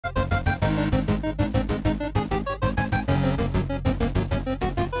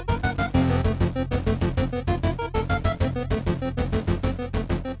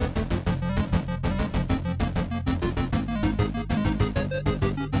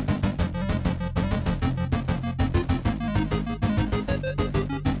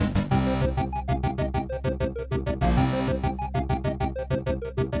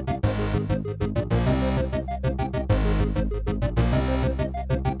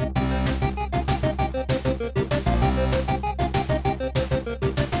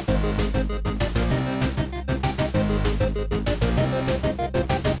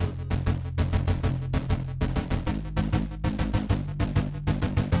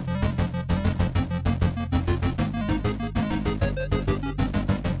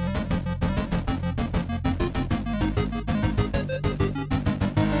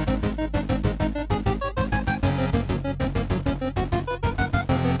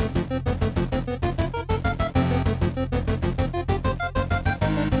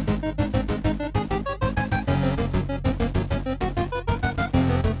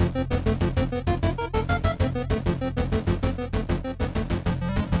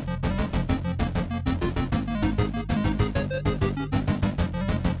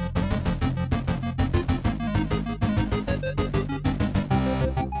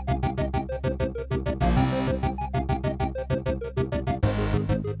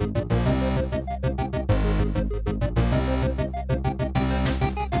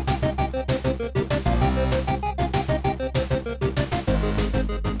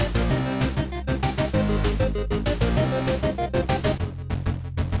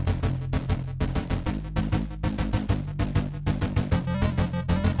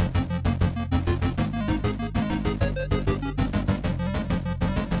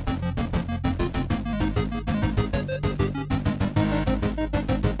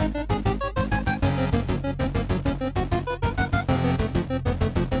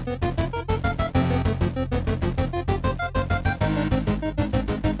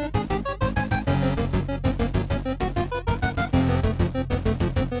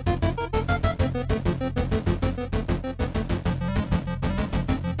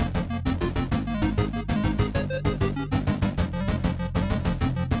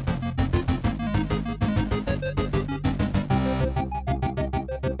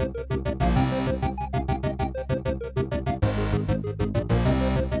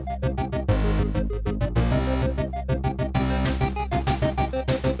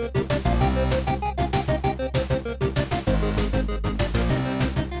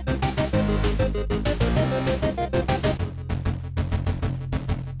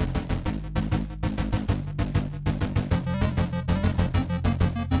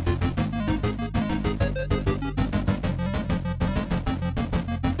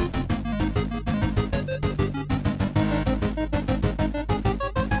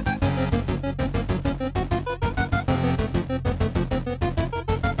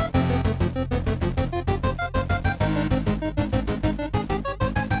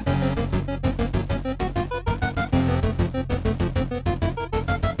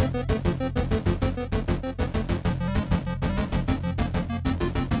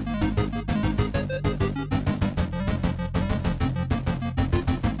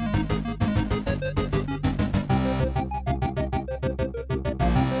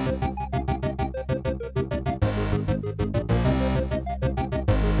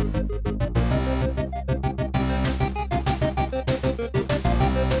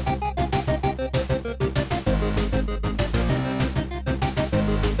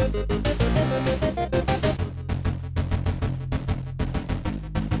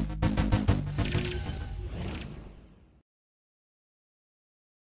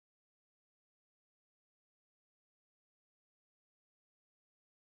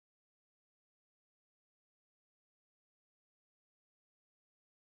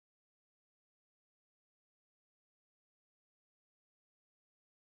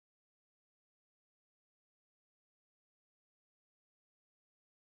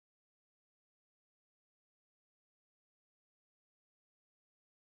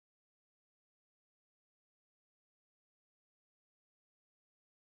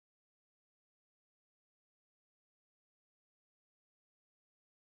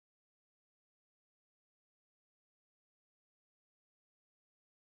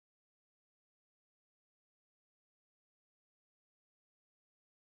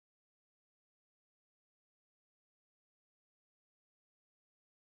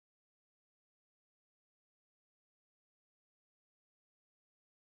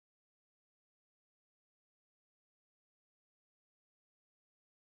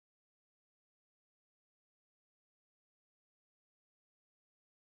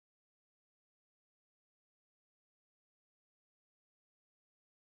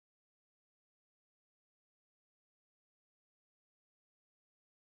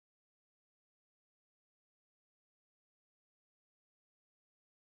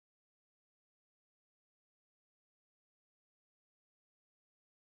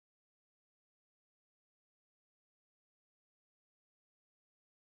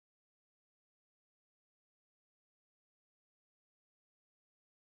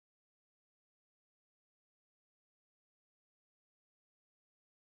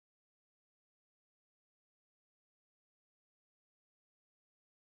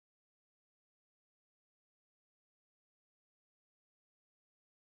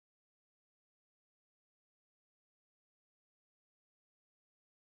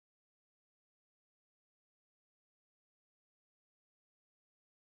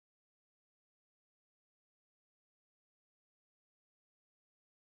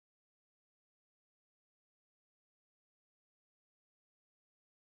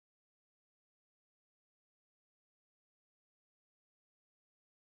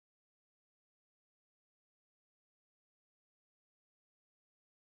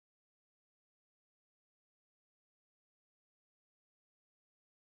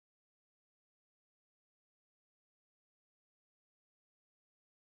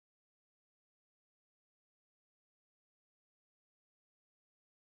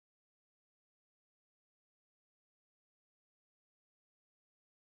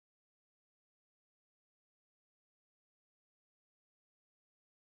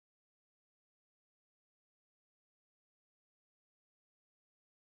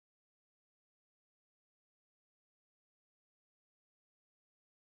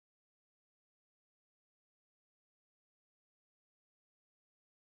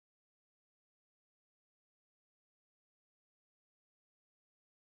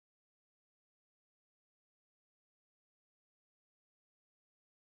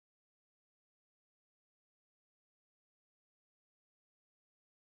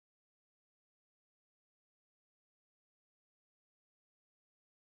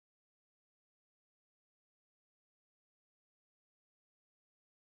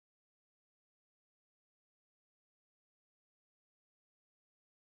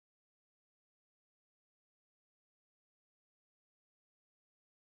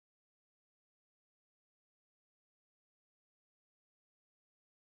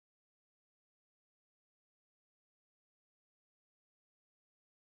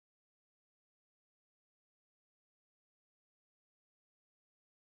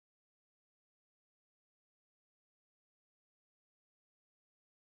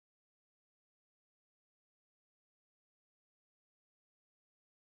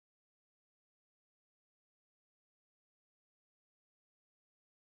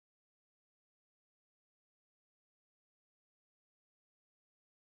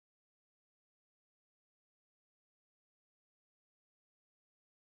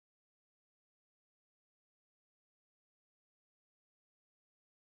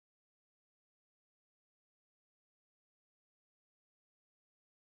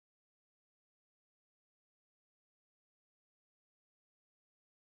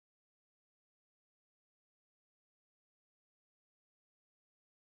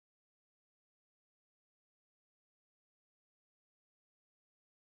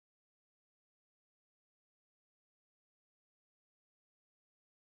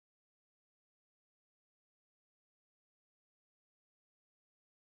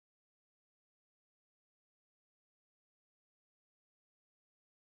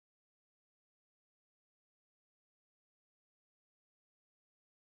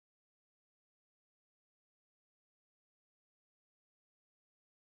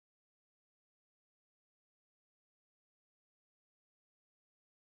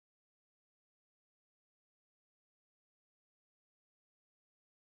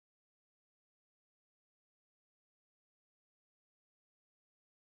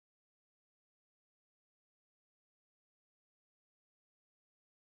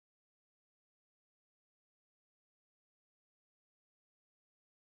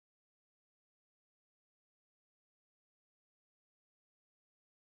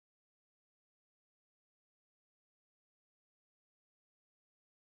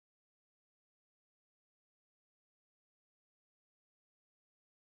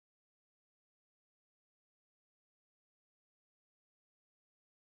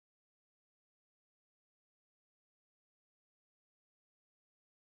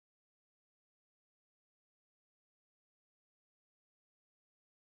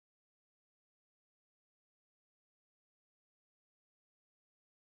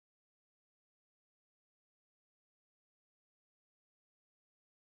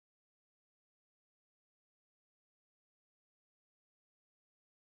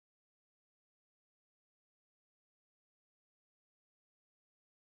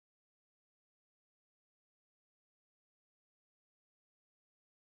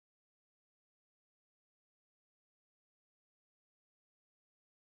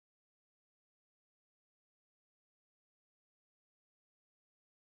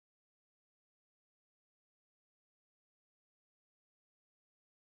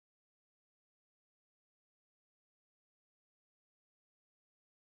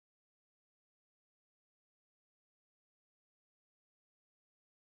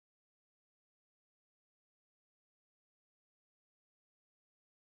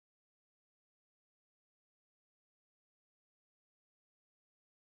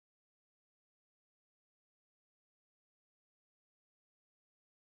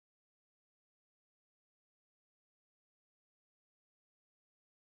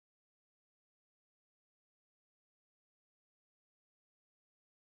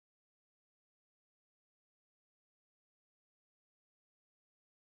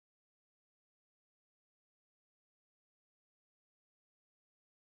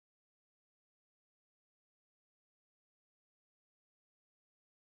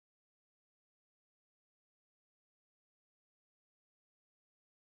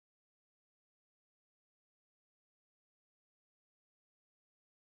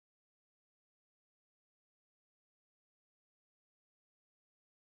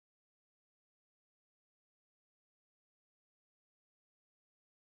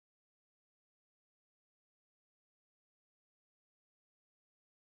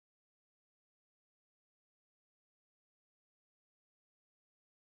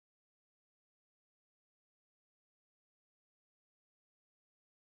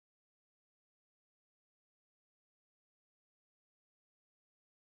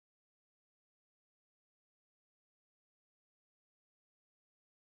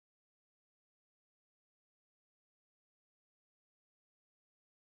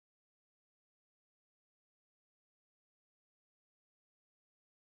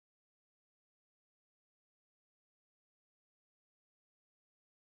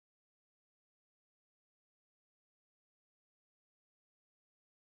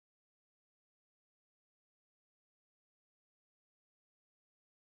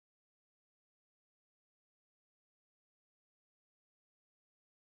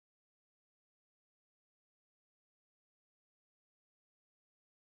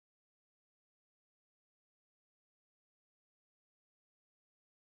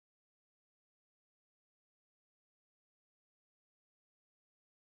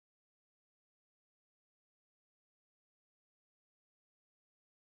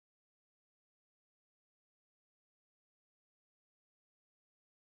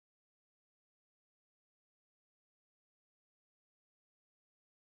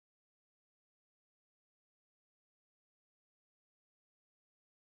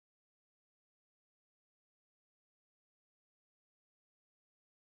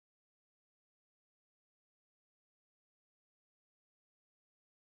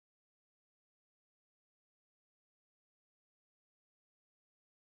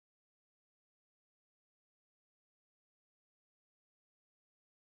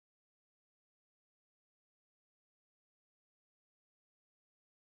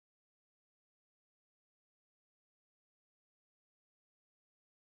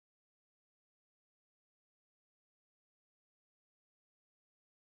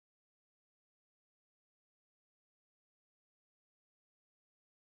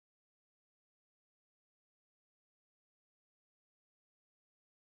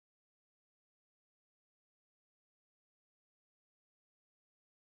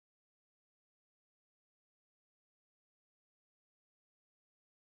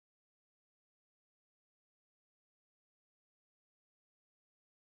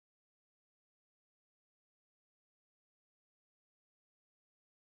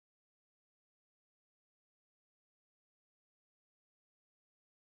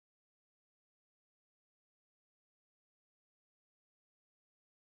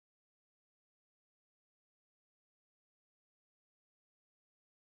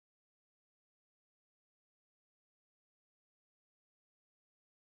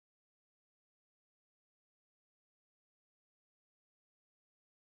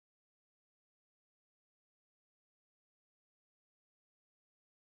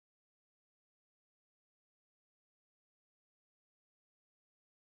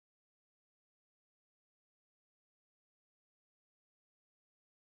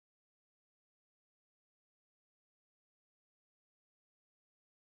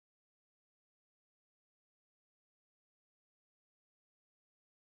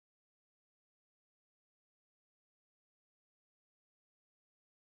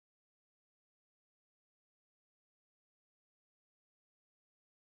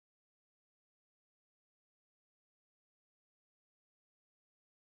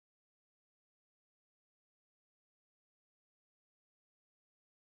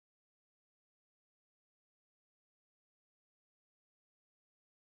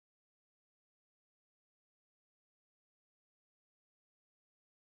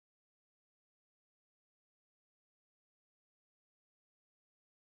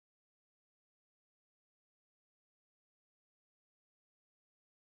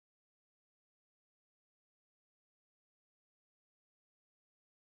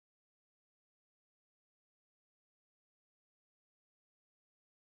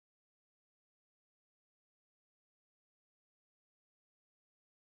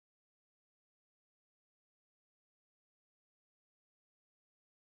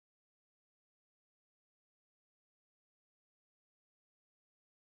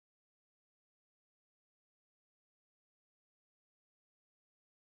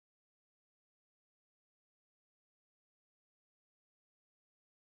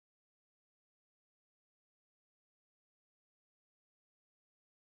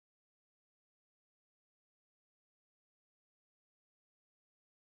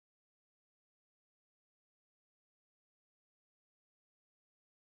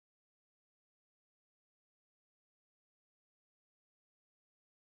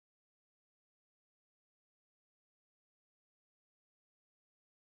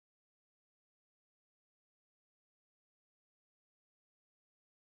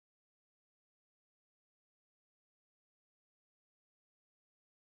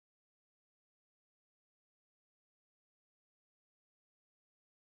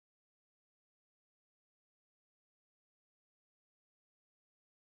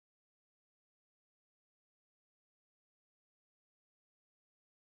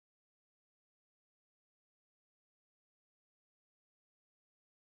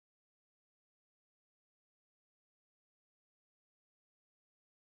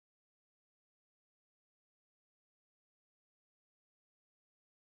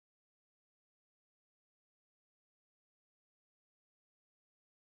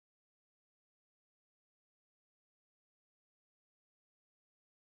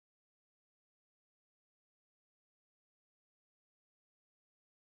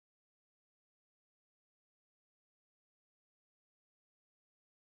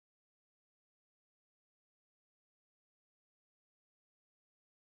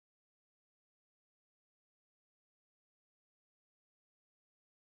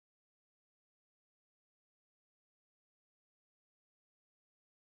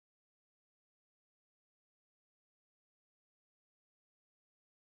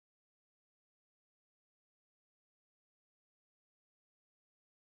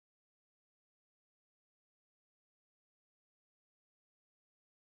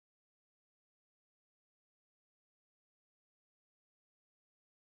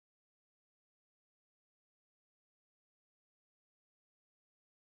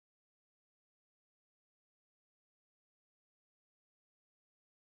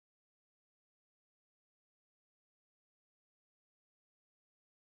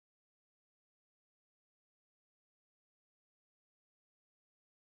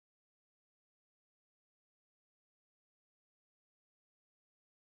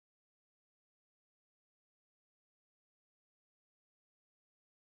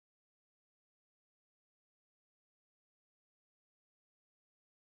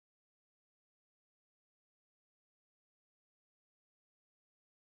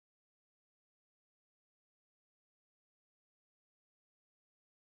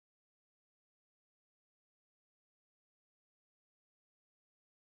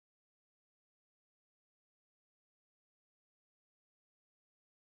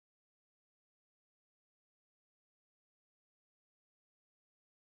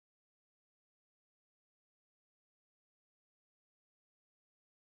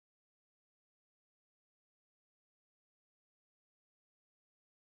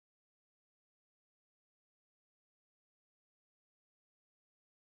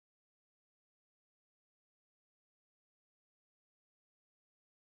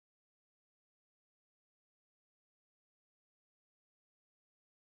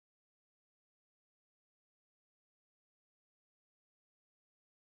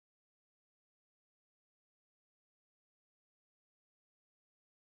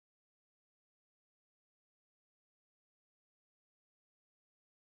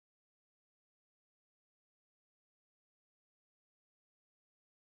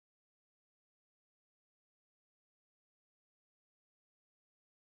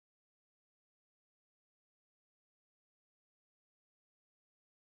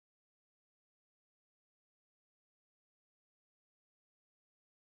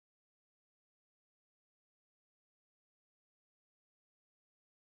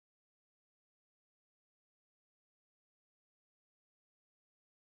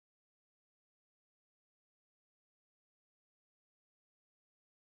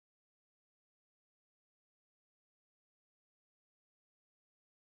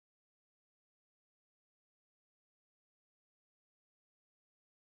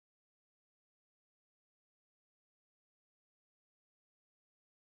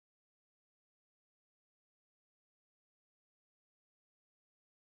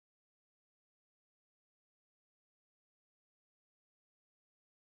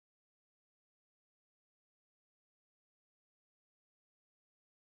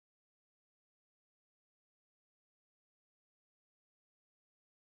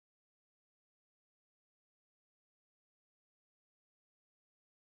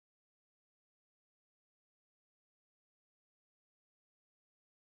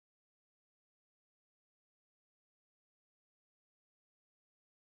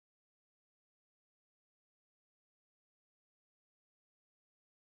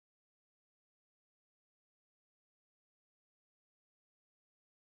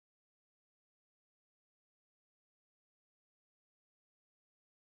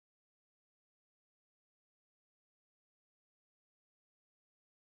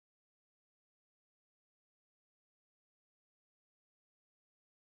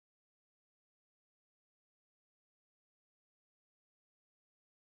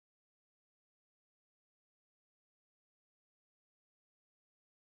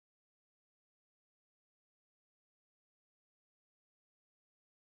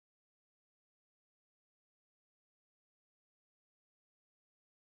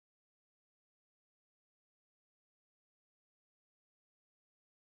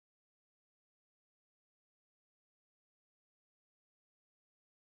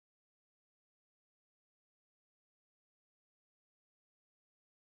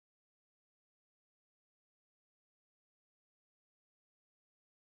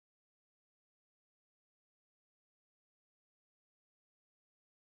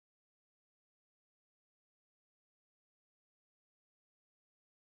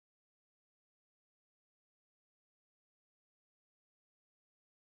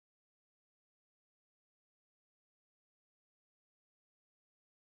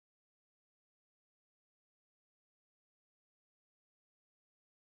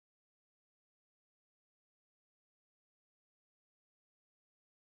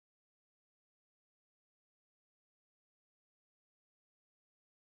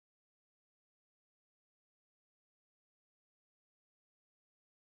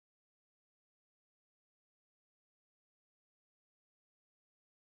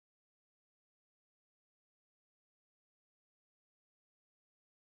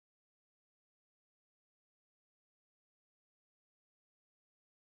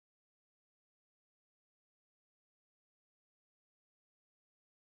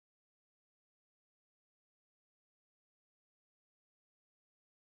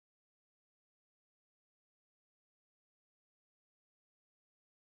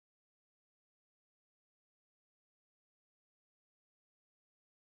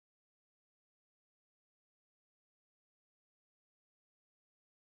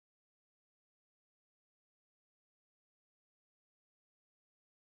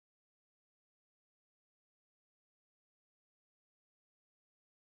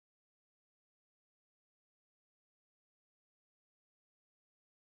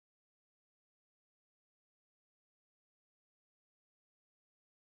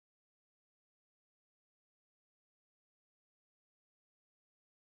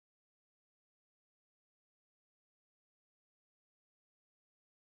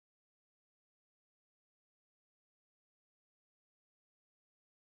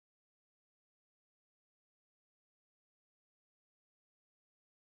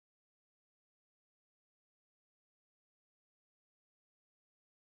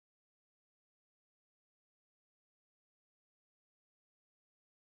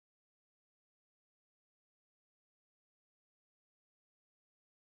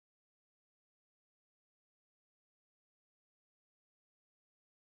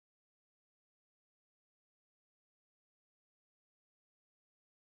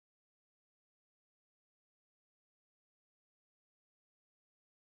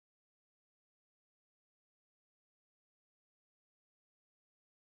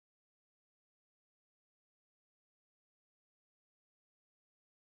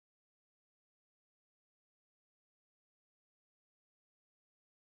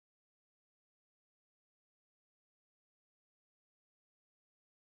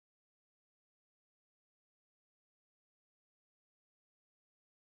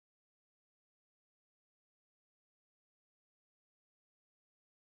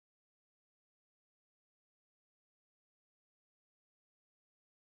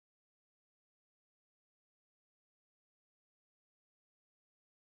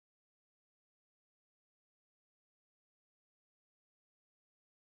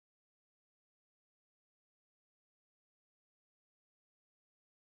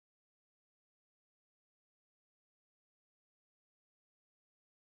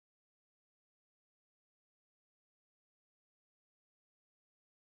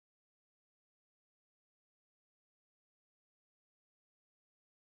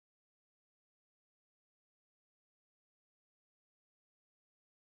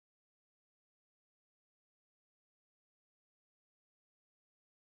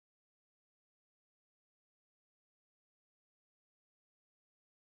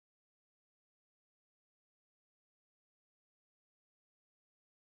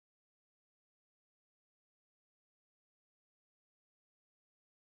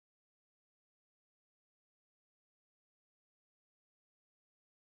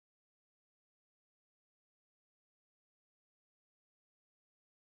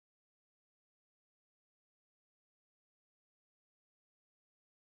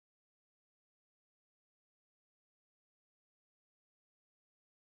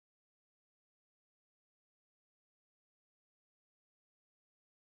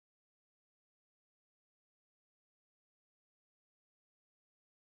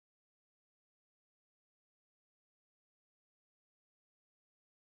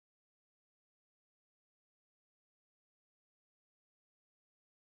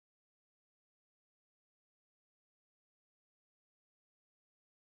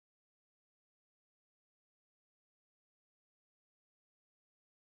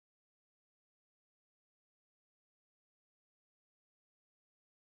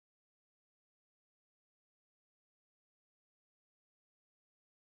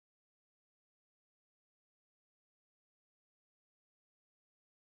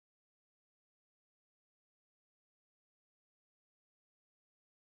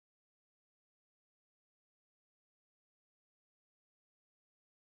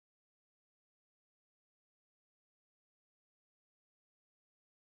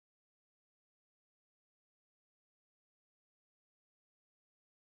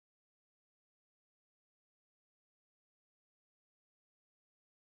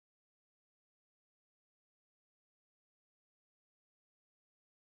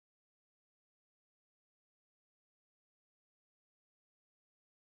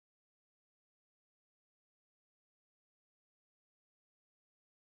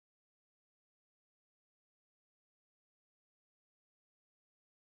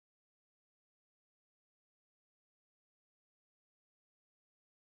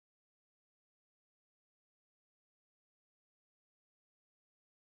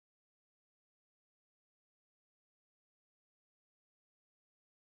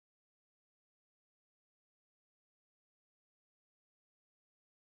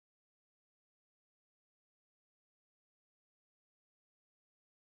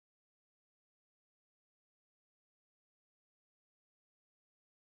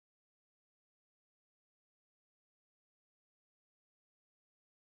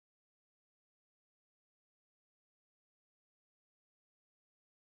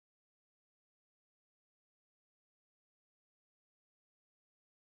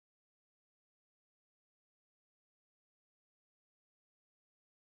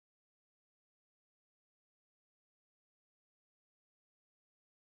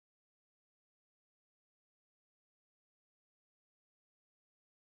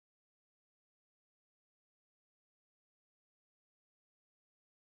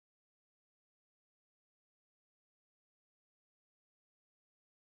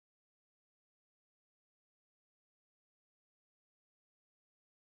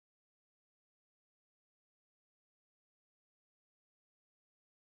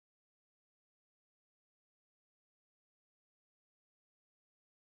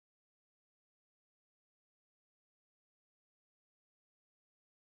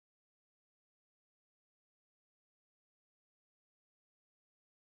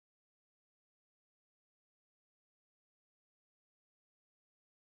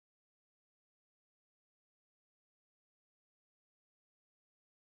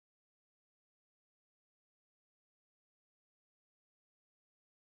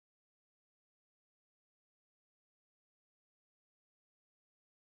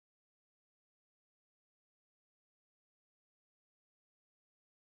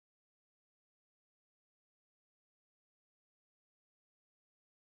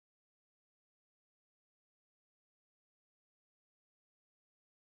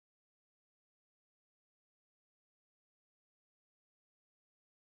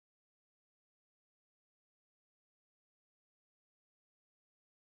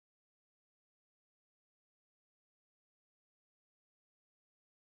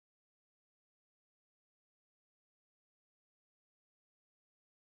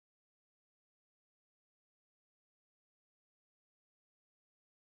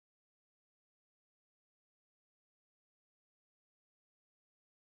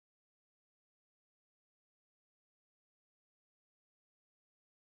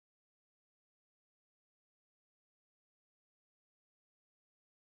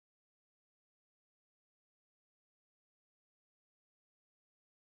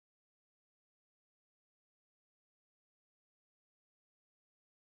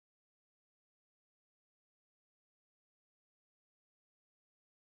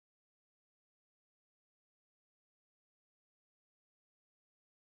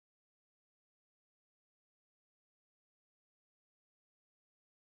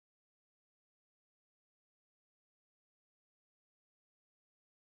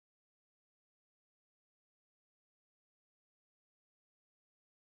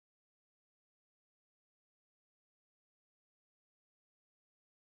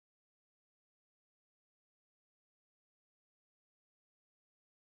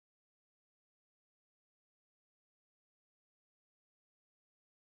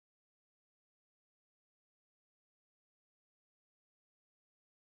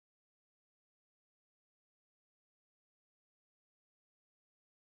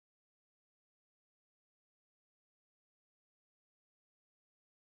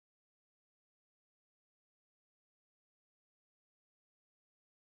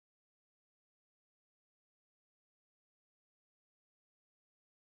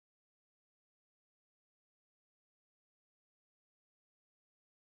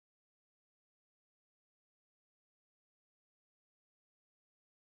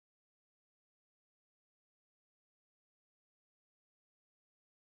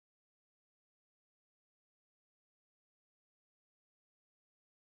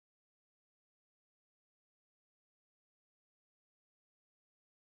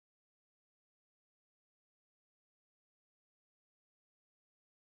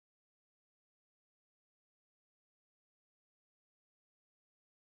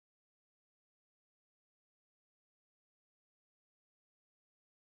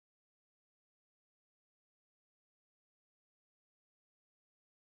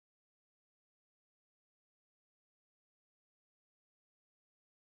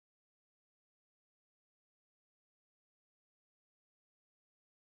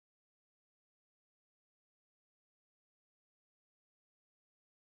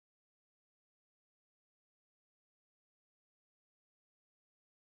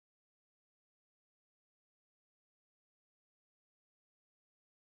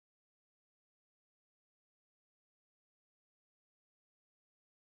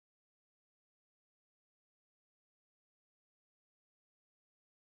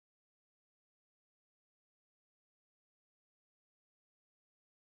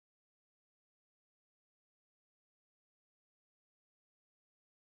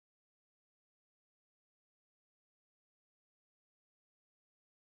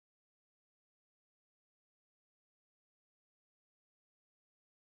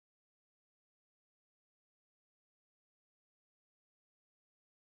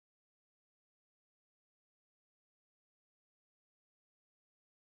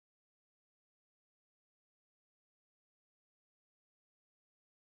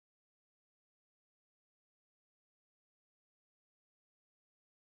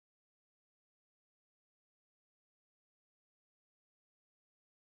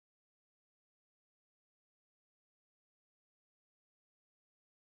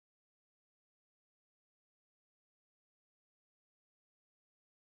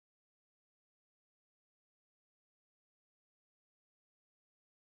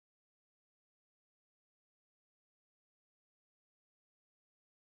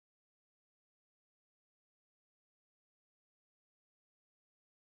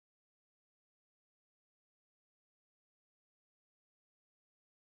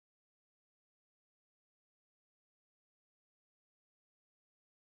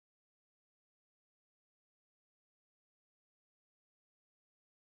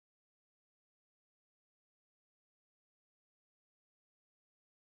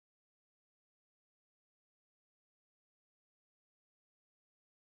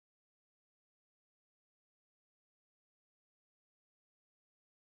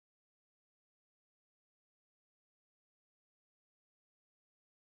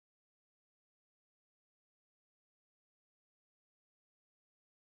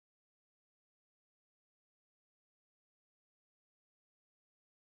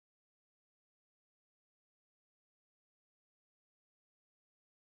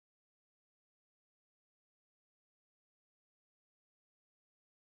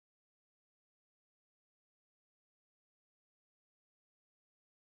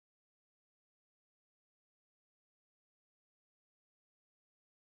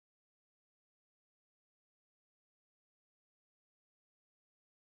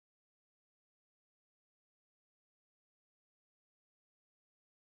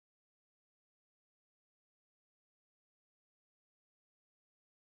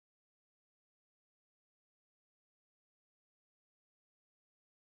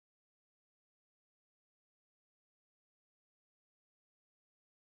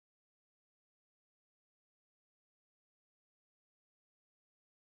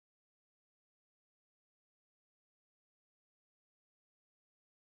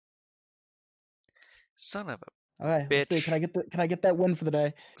Son of a Okay, let's see. bitch. Can I get that win for the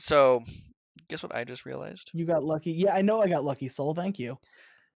day? So, guess what I just realized? You got lucky. Yeah, I know I got lucky, Soul. Thank you.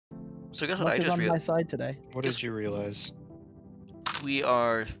 So guess what Luck I is just on my realized? side today. What did you realize? We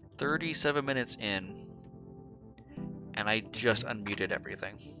are 37 minutes in, and I just unmuted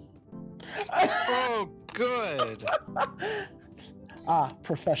everything. Oh, good. Ah,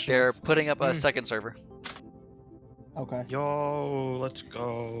 professionals. They're putting up a second server. Okay. Yo, let's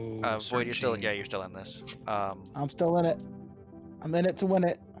go. Void, you're still, Searching. yeah, you're still in this. I'm still in it. I'm in it to win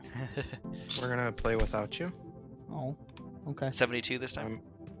it. We're gonna play without you. Oh, okay. 72 this time.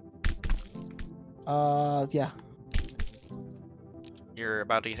 Yeah. You're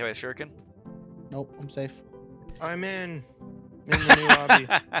about to get hit by a shuriken. Nope, I'm safe. I'm in the new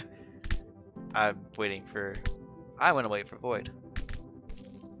lobby. I'm waiting for. I want to wait for Void.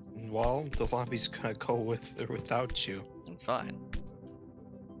 Well, the lobby's gonna go with or without you. It's fine.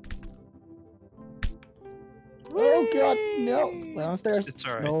 Oh god, no! Downstairs. It's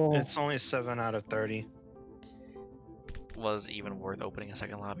alright. No. It's only 7 out of 30. Was it even worth opening a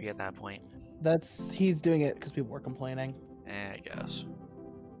second lobby at that point? He's doing it because people were complaining. I guess.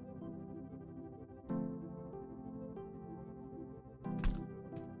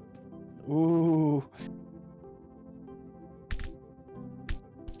 Ooh.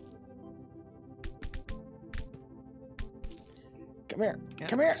 Come here. Yeah,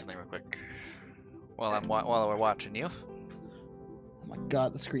 Come here. something real quick. While we're watching you. Oh my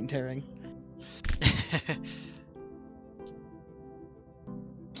god, the screen tearing.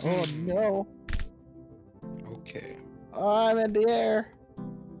 Oh no. Okay. I'm in the air.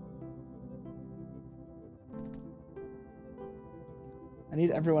 I need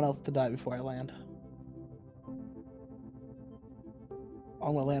everyone else to die before I land.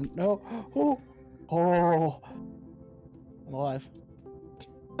 I'm gonna land. No. Oh. Oh. I'm alive.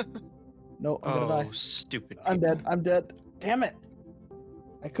 No, I'm gonna die. Oh, stupid people. I'm dead. I'm dead. Damn it.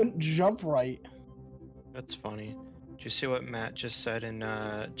 I couldn't jump right. That's funny. Did you see what Matt just said in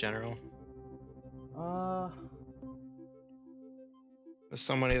general? There's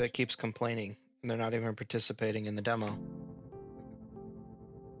somebody that keeps complaining, and they're not even participating in the demo.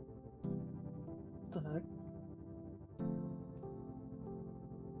 What the heck?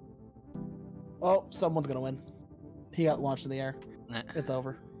 Oh, someone's gonna win. He got launched in the air. It's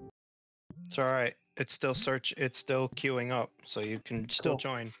over. It's alright. It's still queuing up, so you can still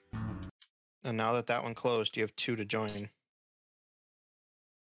join. And now that one closed, you have 2 to join.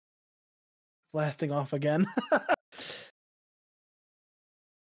 Blasting off again.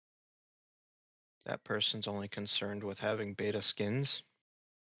 That person's only concerned with having beta skins.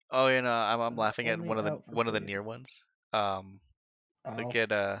 Oh, you know, I'm laughing at Only one of the out for near ones. Look Oh.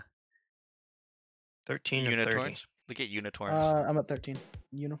 at 13 of 30. Unitorns. Look at Unitorns. I'm at 13.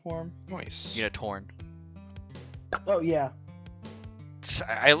 Uniform. Nice. Unitorn. Oh yeah.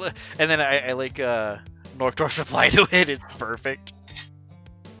 And then I like Norkdorf's reply to it. It's perfect.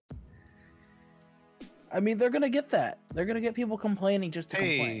 I mean, they're gonna get that. They're gonna get people complaining just to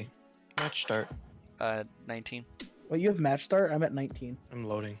complain. Match start. 19. Well, you have match start. I'm at 19. I'm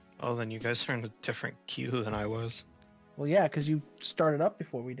loading. Oh, then you guys are in a different queue than I was. Well, yeah, because you started up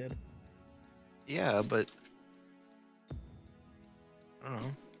before we did. Yeah, but I don't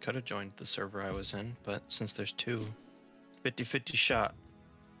know. Could have joined the server I was in, but since there's 2, 50-50 shot.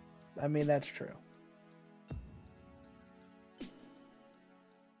 I mean, that's true.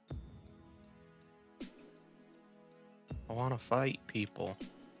 I want to fight people.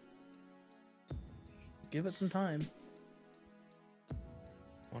 Give it some time. I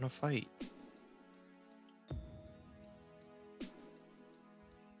want to fight.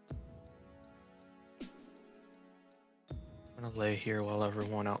 I'm gonna lay here while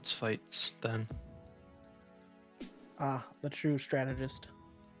everyone else fights, then. Ah, the true strategist.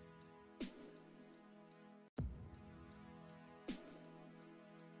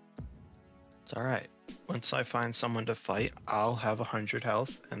 It's alright. Once I find someone to fight, I'll have 100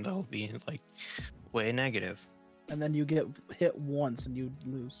 health, and they'll be, like, way negative. And then you get hit once and you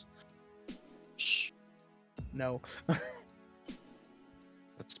lose. Shh. No.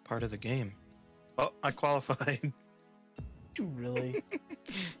 That's part of the game. Oh, I qualified. You really?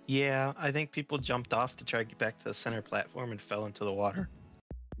 Yeah, I think people jumped off to try to get back to the center platform and fell into the water.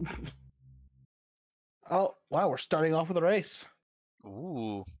 Oh, wow, we're starting off with a race.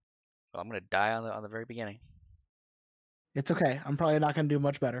 Ooh. I'm gonna die on the very beginning. It's okay. I'm probably not going to do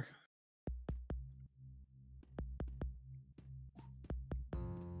much better.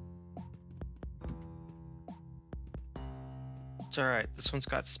 It's alright, this one's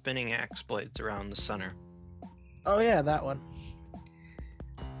got spinning axe blades around the center. Oh yeah, that one.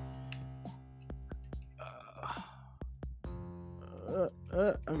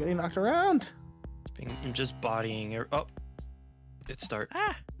 I'm getting knocked around. I'm just bodying. Oh, it start.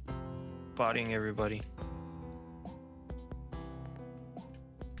 Ah. Bodying everybody.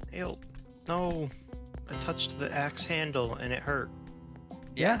 Ew. No. I touched the axe handle and it hurt.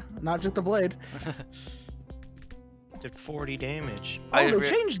 Yeah. Not just the blade. Did 40 damage. Oh, they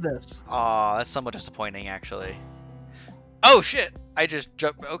changed this. Aw, that's somewhat disappointing, actually. Oh shit! I just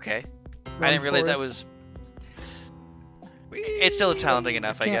jumped. Okay. I didn't realize that was. It's still challenging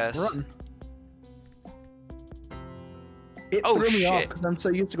enough, I guess. Run. It Oh, threw me off shit. because I'm so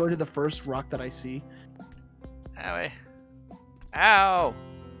used to going to the first rock that I see. Owie. Ow!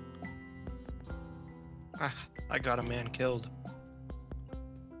 Ah, I got a man killed.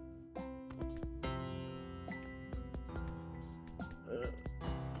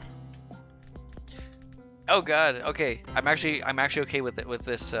 Oh god. Okay. I'm actually okay with it with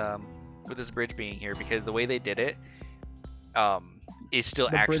this bridge being here because the way they did it is still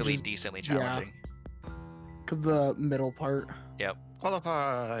The bridge actually is- decently yeah. challenging. Because the middle part. Yep.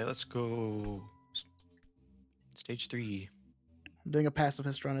 Qualify. Let's go. Stage 3. I'm doing a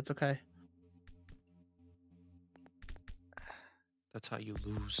pacifist run. It's okay. That's how you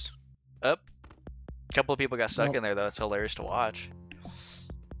lose. Up. A couple of people got stuck Nope. in there though. It's hilarious to watch.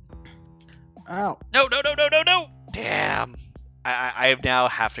 Ow. No! No! No! No! No! No! Damn! I now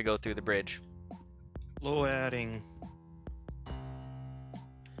have to go through the bridge. Low adding.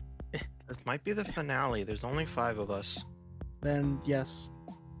 This might be the finale. There's only 5 of us. Then yes.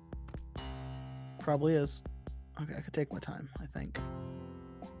 Probably is. Okay, I could take my time, I think.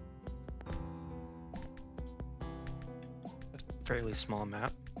 Fairly small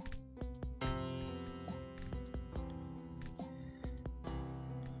map.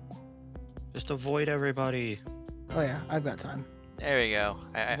 Just avoid everybody. Oh yeah, I've got time. There we go.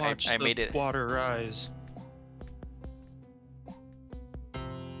 Watch I the made it. water rise.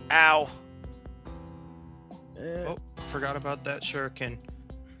 Ow! Oh, forgot about that shuriken.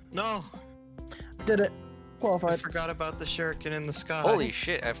 No, Did it. I Qualified. forgot about the shuriken in the sky. Holy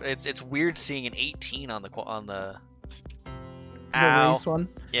shit! It's weird seeing an 18 on the The Ow! race one.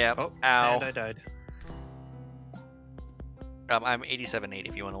 Yeah. Oh, Ow! and I died. I'm 8780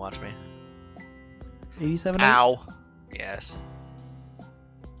 if you want to watch me. 87. Ow! Yes.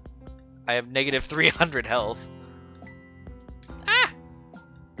 I have negative 300 health. Ah!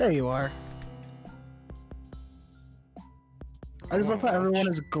 There you are. I just love how everyone watch.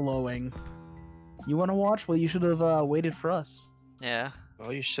 is glowing. You want to watch? Well, you should have waited for us. Yeah.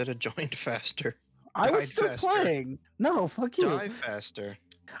 Well, you should have joined faster. I was Died still faster. playing. No, fuck you. Die faster.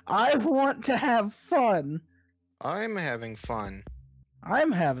 I want to have fun. I'm having fun.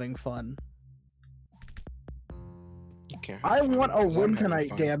 I'm having fun. You can't. I have fun want a 'cause I'm win having tonight,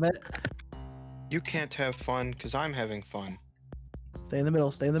 fun. damn it. You can't have fun because I'm having fun. Stay in the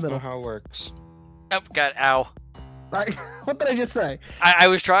middle. Stay in the That's not middle. how it works. Oh god! Ow! What did I just say? I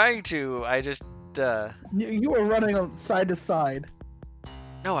was trying to. I just. You were running on side to side.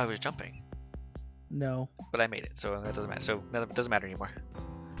 No, I was jumping, No. but I made it, so that doesn't matter. So it doesn't matter anymore.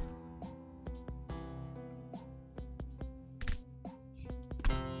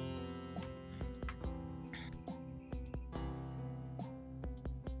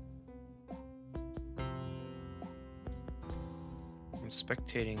 I'm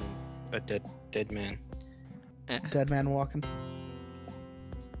spectating a dead man. Dead man walking.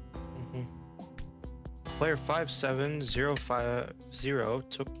 Mhm. Player 57050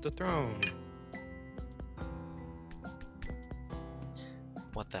 took the throne.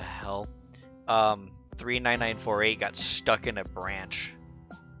 What the hell? 39948 got stuck in a branch.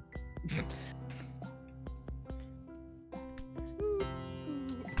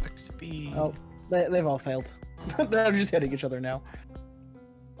 XP. Oh, they've all failed. They're just hitting each other now.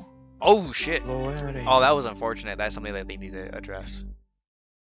 Oh shit! Low adding. Oh, that was unfortunate. That's something that they need to address.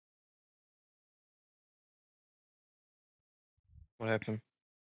 What happened?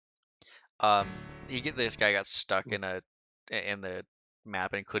 This guy got stuck in the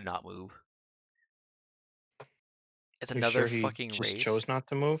map and could not move. It's You another sure he fucking just race. chose not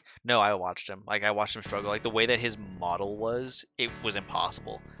to move? No, I watched him. Like I watched him struggle. Like the way that his model was, it was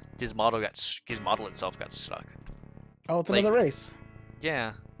impossible. His model itself got stuck. Oh, it's Like- another race.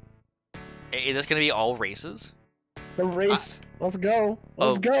 Yeah. Is this gonna be all races? The race. Let's go.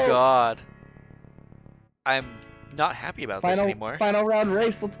 Let's oh go. God. I'm not happy about this anymore. Final round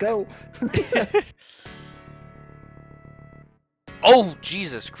race. Let's go. Oh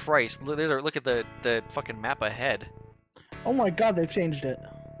Jesus Christ! Look at the fucking map ahead. Oh my god, they've changed it.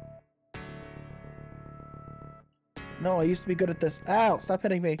 No, I used to be good at this. Ow, stop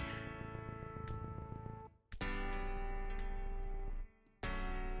hitting me.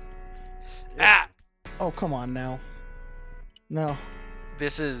 Oh, come on now. No.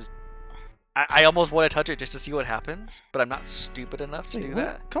 This is. I almost want to touch it just to see what happens, but I'm not stupid enough to Wait, do what?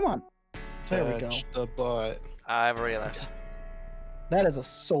 that. Come on. There we go. Touch the butt. I've already left. That is a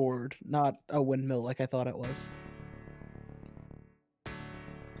sword, not a windmill like I thought it was.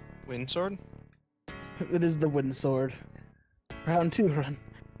 Wind sword? It is the wind sword. Round 2, run.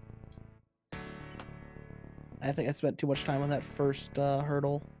 I think I spent too much time on that first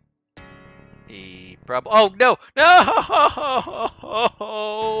hurdle. Oh no! No!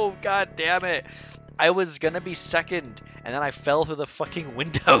 God damn it! I was gonna be second, and then I fell through the fucking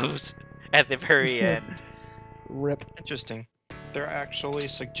windows at the very end. Rip. Interesting. They're actually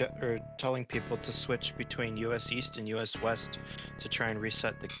telling people to switch between US East and US West to try and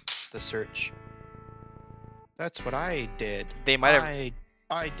reset the search. That's what I did. They might have.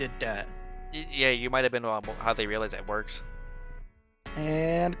 I did that. Yeah, you might have been how they realize it works.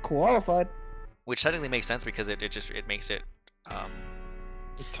 And qualified. Which technically makes sense because it makes it.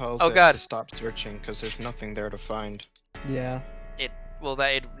 It tells Oh, it God. to stop searching because there's nothing there to find. Yeah. Well,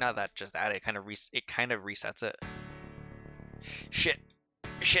 not that just that it kind of resets it. Shit.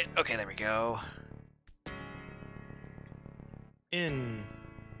 Okay, there we go. In.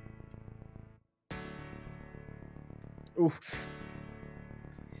 Oof.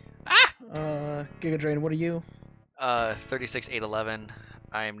 Ah! Gigadrain, what are you? 36,811.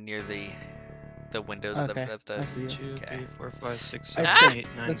 I'm near the windows of Okay, the. I see you. 2, Okay. 3, 4, 5, 6, I 7, think 8,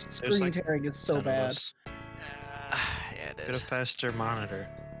 9. The There's screen like tearing is so 10 of bad. those. Yeah, it Get a is. faster monitor.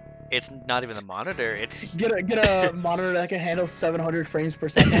 It's not even the monitor. It's. Get a monitor that can handle 700 frames per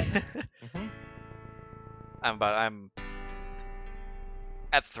second. Hmm. I'm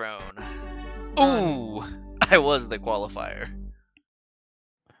at throne. Run. Ooh, I was the qualifier.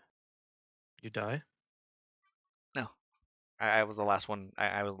 You die? No, I was the last one.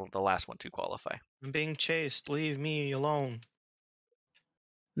 I was the last one to qualify. I'm being chased. Leave me alone.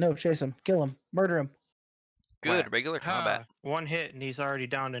 No, chase him. Kill him. Murder him. Good Whack. regular combat. Ha! One hit and he's already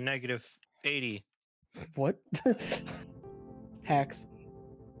down to negative 80. What? Hacks.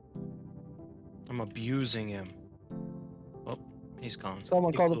 I'm abusing him. Oh, he's gone.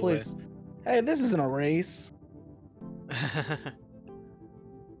 Someone He call the flew away. police. Hey, this isn't a race.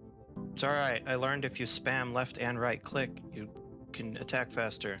 It's alright. I learned if you spam left and right click, you can attack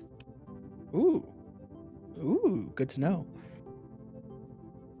faster. Ooh. Ooh, good to know.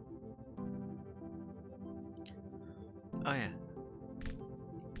 Oh yeah.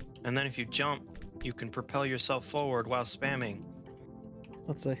 And then if you jump, you can propel yourself forward while spamming.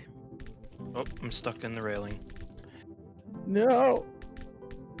 Let's see. Oh, I'm stuck in the railing. No.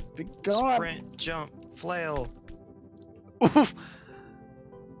 Be gone. Sprint, jump, flail. Oof.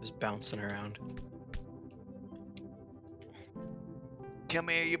 Just bouncing around. Come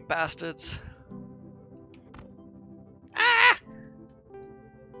here, you bastards. Ah!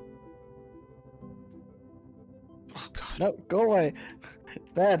 Oh god. No, go away.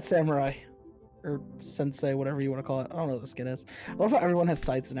 Bad samurai. Or sensei, whatever you want to call it. I don't know what the skin is. I love how everyone has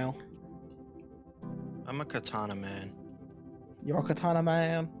scythes now. I'm a katana man. You're a katana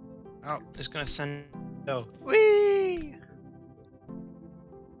man. Oh, it's gonna send. Oh, Whee!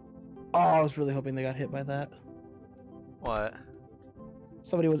 Oh, I was really hoping they got hit by that. What?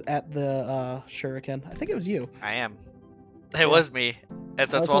 Somebody was at the shuriken. I think it was you. I am. Yeah. It was me.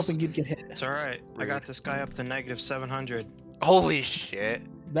 That's I was also. hoping you'd get hit. it's alright. I got Rude. this guy up to negative 700. Holy shit!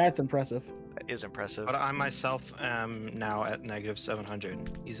 That's impressive. That is impressive. But I myself am now at negative 700.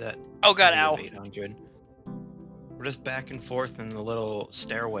 He's at Oh god, ow! negative 800. We're just back and forth in the little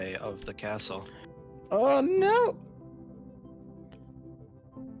stairway of the castle. Oh no!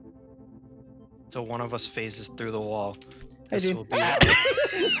 So one of us phases through the wall. Hey, This dude. will be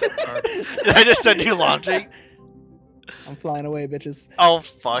Did I just send you launching? I'm flying away, bitches. Oh Oh,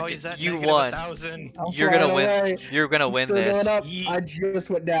 fuck! he's at You negative won. 1,000. I'm You're gonna flying win. away. You're gonna I'm win still this. going up. Yeet. I just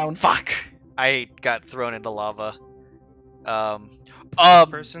went down. Fuck! I got thrown into lava. This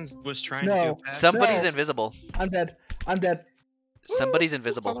person was trying to no. pass. Somebody's No. invisible. I'm dead. I'm dead. Somebody's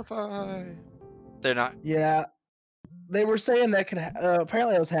invisible. Qualify. They're not. Yeah. They were saying that could.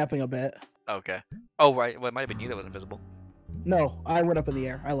 Apparently, I was happening a bit. Okay. Oh right. Well, it might have been you that was invisible. No, I went up in the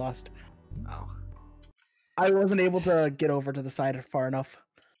air. I lost. Oh, I wasn't able to get over to the side far enough.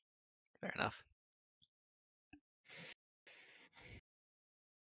 fair enough.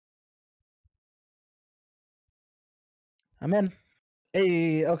 I'm in.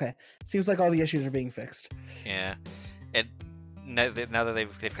 Hey, okay. Seems like all the issues are being fixed. Yeah. And now that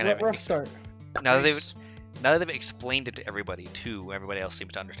they've kind of Rough start. now that they've Nice. now that they've explained it to everybody too, everybody else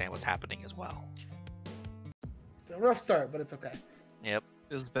seems to understand what's happening as well. It's a rough start, but it's okay. Yep.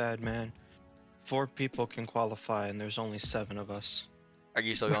 Feels bad, man. 4 people can qualify, and there's only 7 of us. Are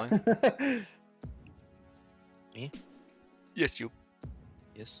you still going? Me? Yes, you.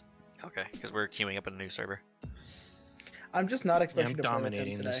 Yes. Okay, because we're queuing up in a new server. I'm just not expecting to play with him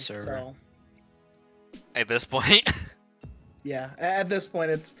dominating today. this server. So At this point. yeah, at this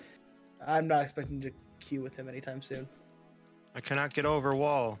point, I'm not expecting to queue with him anytime soon. I cannot get over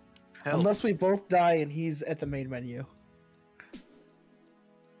wall. Help. Unless we both die and he's at the main menu.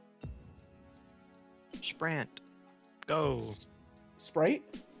 Sprint. Go. Sprite?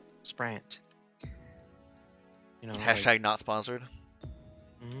 Sprint. You know, Hashtag not sponsored.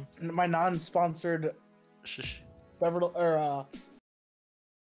 Mhm. My non-sponsored beverage or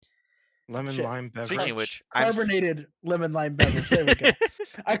Lemon Shit. lime beverage. Speaking of which, I'm carbonated lemon lime beverage. There we go.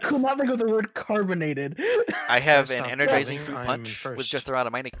 I could not think of the word carbonated. I have an Stop energizing building, fruit I'm punch with first. just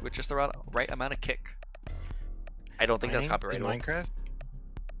the right amount of kick. I don't think that's Mining in copyrightable. Minecraft?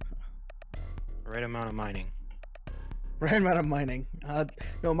 Right amount of mining. Right amount of mining.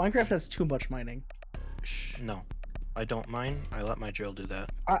 No, Minecraft has too much mining. No. I don't mine. I let my drill do that.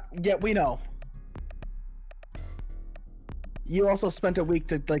 Yeah, we know. You also spent a week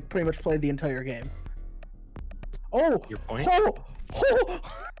to like pretty much play the entire game. Oh! Your point? Oh!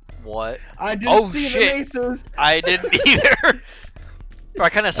 What? I didn't Oh, see shit. the maces. I didn't either. I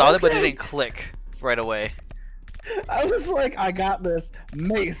kind of saw it, but it Okay. didn't click right away. I was like, I got this.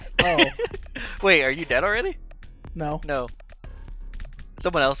 Mace. Oh. Wait, are you dead already? No. No.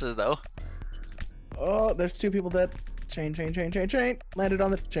 Someone else is though. Oh, there's 2 people dead. Chain. Landed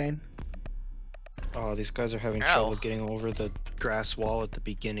on the chain. Oh, these guys are having Ow. trouble getting over the grass wall at the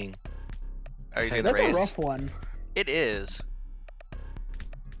beginning. Are you Hey, doing the That's a race? rough one. It is.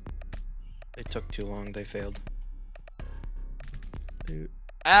 They took too long. They failed. Dude.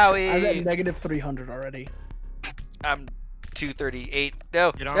 I'm at Owie! negative 300 already. I'm 238.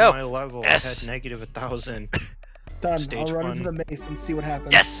 No, Get on no. my level. Yes. I had negative 1,000. Done. Stage I'll run 1. into the mace and see what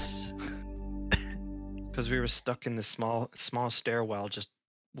happens. Yes. Because we were stuck in this small stairwell, just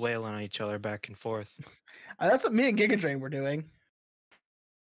wailing on each other back and forth. That's what me and Gigadrain were doing.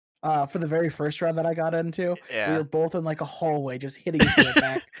 For the very first round that I got into, we Yeah. were both in like a hallway, just hitting each other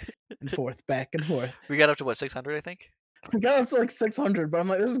back and forth, back and forth. We got up to what, 600, I think? We got up to like 600, but I'm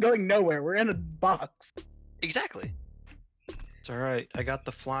like, this is going nowhere. We're in a box. Exactly. It's alright. I got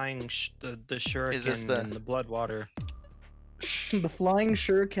the flying, the shuriken this the- and the blood water. The flying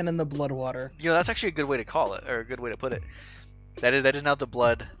shuriken in the blood water. You know, that's actually a good way to call it, or a good way to put it. That is now the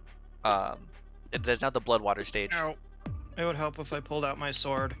blood. That's now the blood water stage. Ow. It would help if I pulled out my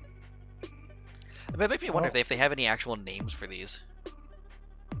sword. It makes me wonder Oh. if they have any actual names for these.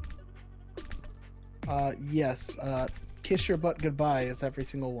 Yes. Kiss your butt goodbye is every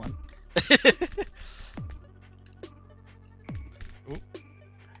single one.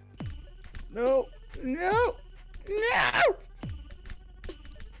 No, no, no!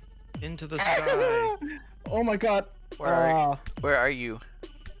 Into the sky. Oh my god. Where are you?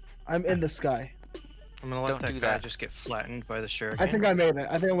 I'm in the sky. I'm gonna let Don't that do guy that. just get flattened by the shuriken. I think I made it.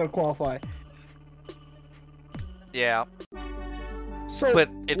 I think I'm gonna qualify. Yeah, So but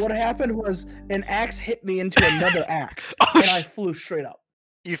it's what happened was an axe hit me into another axe, Oh, and I flew straight up.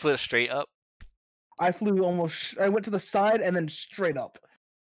 you flew straight up. I flew almost. I went to the side and then straight up.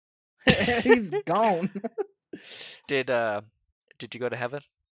 And he's gone. Did you go to heaven?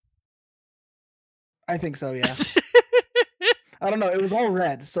 I think so. Yeah. I don't know. It was all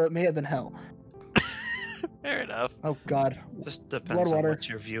red, so it may have been hell. Fair enough. Oh god. Just depends on water. what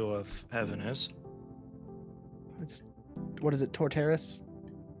your view of heaven is. It's what is it? Torteris,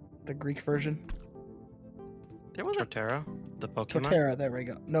 the Greek version. There was a Torterra, the Pokemon. Torterra. There we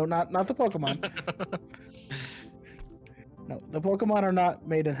go. No, not the Pokemon. No, the Pokemon are not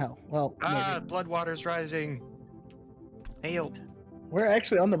made in hell. Well, Ah, maybe. blood water's rising. Hail. We're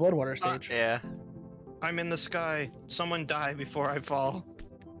actually on the Bloodwater Ah. stage. yeah. I'm in the sky. Someone die before I fall.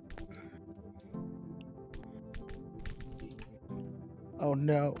 Oh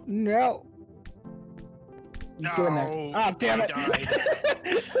no, no! You get in there. No, Ah, damn I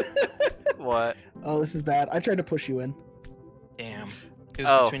it! What? Oh, this is bad. I tried to push you in. Damn. It was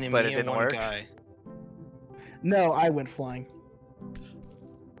Oh, between but me it and didn't one work? guy. No, I went flying.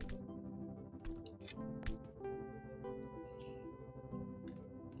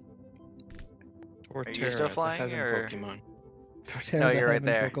 Torterra, you still the flying, heaven or- Pokemon. Torterra, No, the you're right heaven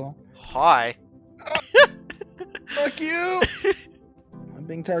there. Pokemon. Hi. Fuck you! I'm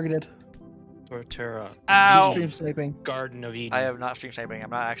being targeted. Torterra. Ow. Stream sniping. Garden of Eden. I have not stream sniping. I'm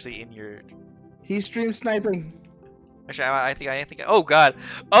not actually in your. He's stream sniping. Actually, I think. Oh God.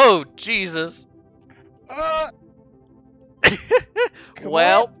 Oh Jesus. Come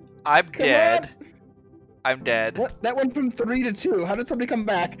Well, on. I'm Come dead. on. I'm dead. What? That went from 3 to 2. How did somebody come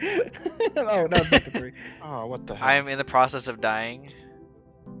back? Oh, no, it's back to 3. Oh, what the hell? I'm in the process of dying.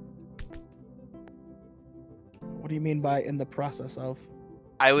 What do you mean by in the process of?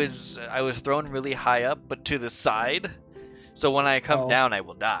 I was thrown really high up, but to the side. So when I come Oh. down, I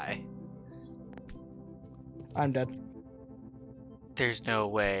will die. I'm dead. There's no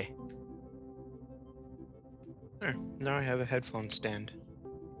way. There, now I have a headphone stand.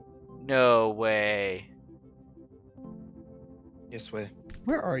 No way. Yes way.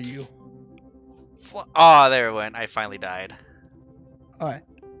 Where are you? Oh, there it went. I finally died. Alright.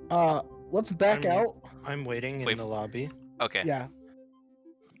 Let's back I'm- out. I'm waiting Wait in the lobby. Okay. Yeah.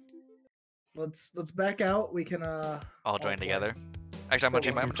 Let's back out. We can All join play. together. Actually, I'm gonna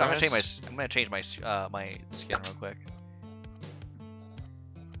change my. Compress. I'm gonna change my my skin real quick.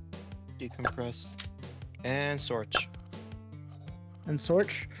 Decompress. And Sorch. And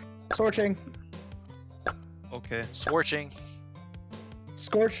Sorching. Okay. Scorching.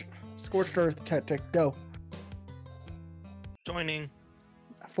 Scorched earth tactic. Go. Joining.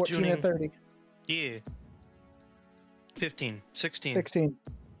 14 Tuning. to 30. Yeah. 15. 16. 16.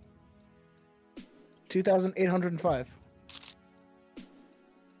 2,805.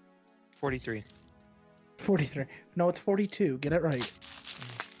 43. 43. No, it's 42. Get it right.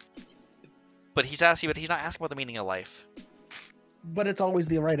 But he's asking. But he's not asking about the meaning of life. But it's always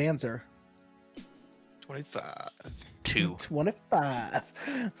the right answer. 25. 2. 25.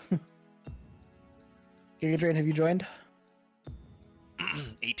 Gigadrain, have you joined?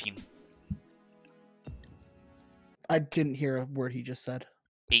 18. I didn't hear a word he just said.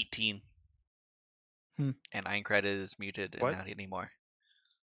 18. Hmm. And Aincred is muted and What? not anymore.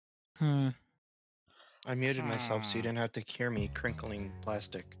 I muted myself so you didn't have to hear me crinkling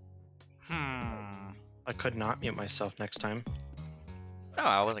plastic. I could not mute myself next time. No,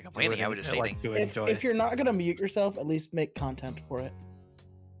 I wasn't complaining. I was just stating. Like to If, enjoy. if you're not gonna mute yourself, at least make content for it.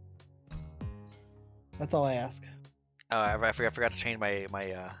 That's all I ask. Oh, I forgot to change my I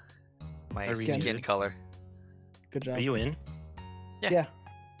skin remuted. color. Good job. Are you in? Yeah.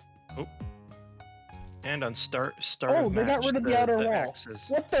 And on start Oh, of they got match, rid of the outer wall. axes.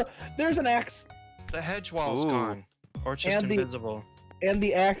 What the? There's an axe, The hedge wall's Ooh. gone. Or it's just And the- invisible. and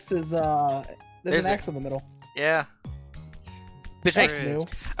the axe is There's an axe in the middle. Yeah. Which There makes it is.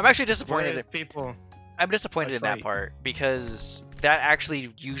 I'm actually disappointed. Whereas people. I'm disappointed I in that fight. part because that actually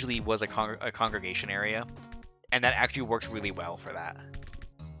usually was a congregation area, and that actually works really well for that.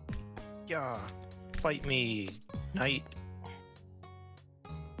 Yeah. Fight me, knight.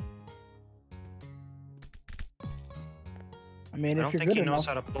 I mean, I if don't you're think good he knows enough.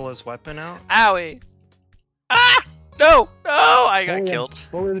 how to pull his weapon out. Owie! Ah! No! No! I got Oh, yeah. killed.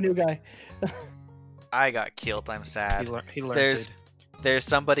 Bully the new guy. I got killed. I'm sad. He learned There's- it. There's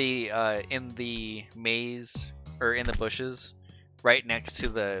somebody in the maze or in the bushes, right next to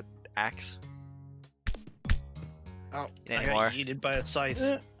the axe. Oh, I Anymore. got yeeted by a scythe.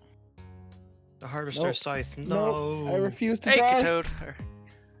 Eh, The harvester Nope. scythe. Nope, No. I refuse to Hey, die. Toad.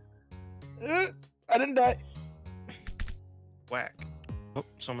 I didn't die. Whack. Oh,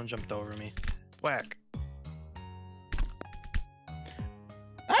 someone jumped over me. Whack.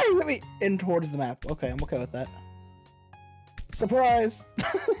 Ah, you hit me in towards the map. Okay, I'm okay with that. Surprise!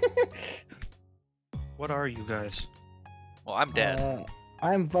 What are you guys? Well, I'm dead.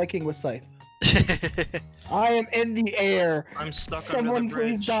 I am Viking with scythe. I am in the air. I'm stuck Someone under the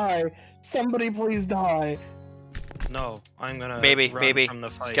please bridge. die. Somebody please die. No, I'm gonna Maybe, run maybe. from the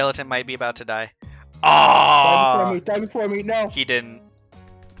fight. Skeleton might be about to die. Die before Oh! me. Die before me. No. He didn't.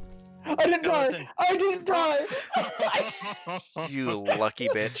 I didn't die. Skeleton. I didn't die. You lucky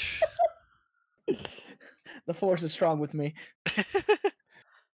bitch. The force is strong with me.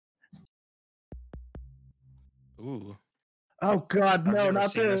 Ooh. Oh God, Have you no, ever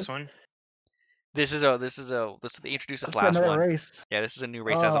not seen this. this one? They introduced this It's last another one. race. Yeah, this is a new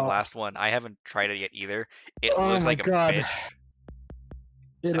race as of Oh. last one. I haven't tried it yet either. It Oh looks my like a God. bitch.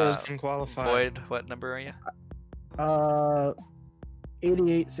 It Uh, is. Unqualified. Void, what number are you?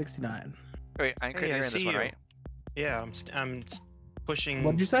 8869. Wait, I Hey, you're I in this see one, you. right? Yeah, I'm pushing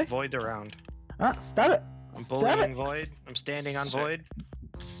What'd you say? Void around. Ah, stop it. I'm Stop bullying it. Void. I'm standing on Sick. Void.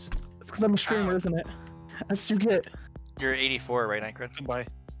 It's because I'm a streamer, Ow. isn't it? That's what you get. You're 84, right, Aincred? Goodbye.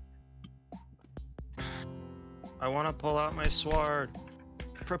 I want to pull out my sword.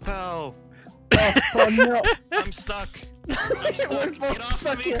 Propel. Oh no. I'm stuck. I'm We're stuck. both Get off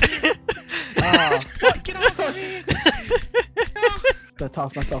stuck of me. here. Ah, Get off of me. gonna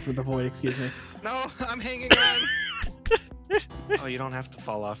toss myself into the void. Excuse me. No, I'm hanging on. Oh, you don't have to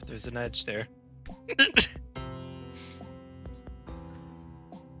fall off. There's an edge there.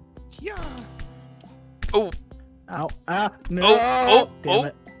 Yeah. Oh, Ow. Ah, no. oh, Damn oh.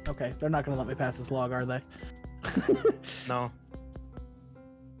 it. Okay, they're not gonna let me pass this log, are they? No.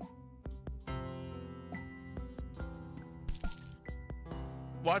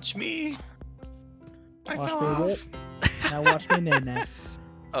 Watch me. I Watch fell me off. whip. Now watch me nay.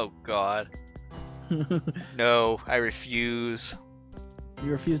 Oh God. No, I refuse.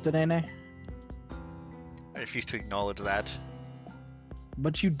 You refused to nay? I refuse to acknowledge that.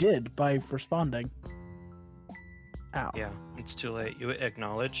 But you did by responding. Ow. Yeah, it's too late. You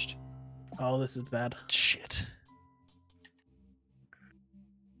acknowledged. Oh, this is bad. Shit.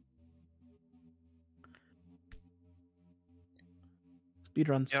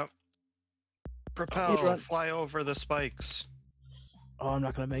 Speedruns. Yep. Propel, Speedrun. fly over the spikes. Oh, I'm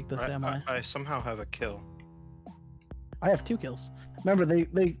not gonna make this, am I? I somehow have a kill. I have 2 kills. Remember,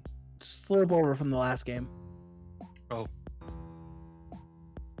 they slurp over from the last game. Oh.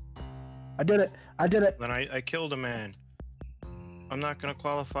 I did it. I did it. Then I killed a man. I'm not gonna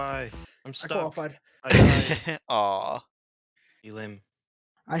qualify. I'm I stuck. qualified. I died. Aw. Elim.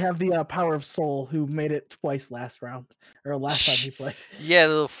 I have the power of Soul, who made it twice last round, or last time he played. Yeah,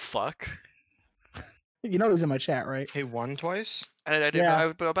 little fuck. You know he's in my chat, right? He won twice? I didn't know. Yeah. I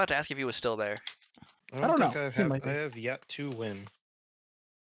was about to ask if he was still there. I don't think know. I He might have. be. I have yet to win.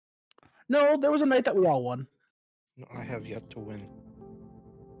 No, there was a night that we all won. No, I have yet to win.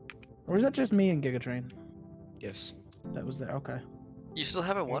 Or was that just me and Gigadrain Yes. that was there? Okay. You still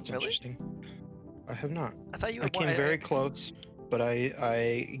haven't won, That's really? interesting. I have not. I thought you I had won. came very close, but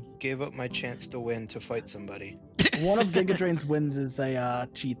I gave up my chance to win to fight somebody. One of Gigadrain's wins is a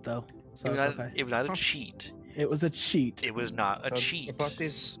cheat, though. So It was, it's not, okay. it was not a Huh. cheat. It was a cheat. It was not a I cheat. bought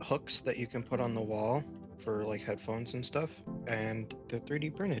these hooks that you can put on the wall for like headphones and stuff, and they're 3D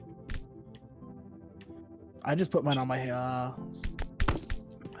printed. I just put mine on my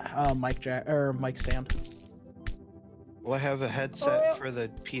mic stand. Well, I have a headset for the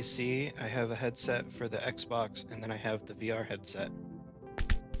PC, I have a headset for the Xbox, and then I have the VR headset.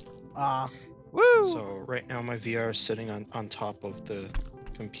 Woo! So right now my VR is sitting on top of the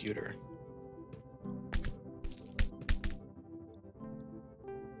computer.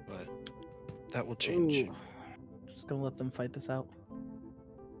 But that will change. Ooh. Just gonna let them fight this out.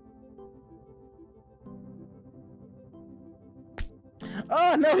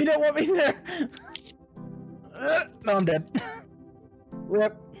 Oh no, he didn't want me there. No, I'm dead.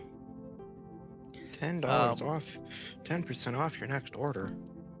 Rip. $10 off, 10% off your next order.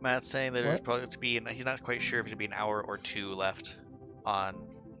 Matt's saying that there's What? probably going to be, and he's not quite sure if it's going to be an hour or 2 left on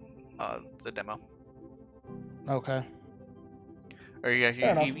the demo. Okay. Or yeah,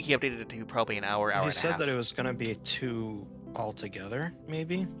 Fair enough. he updated it to probably an hour, hour He and a said half. that it was gonna be 2 altogether,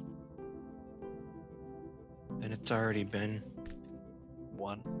 maybe. And it's already been.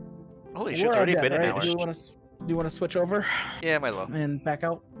 1. Holy shit, We're it's already dead, been an right? hour. Do you want to switch over Yeah, might as well. and back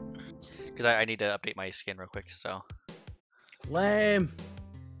out? Because I need to update my skin real quick, so. Lame.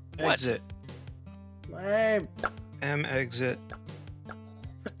 What? Exit. Lame. Exit.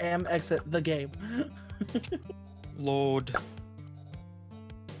 Exit the game. Load.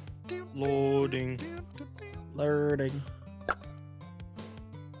 Loading. Learning.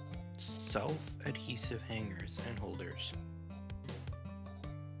 Self-adhesive hangers and holders.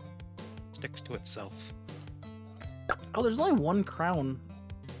 Sticks to itself. Oh, there's only one crown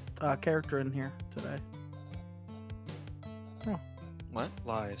character in here today. What?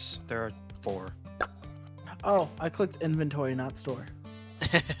 Lies. There are 4. Oh, I clicked inventory, not store. The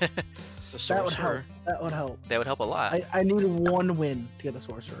That would help. sorcerer. That would help. That would help a lot. I need 1 win to get the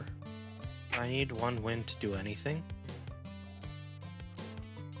sorcerer. I need 1 win to do anything.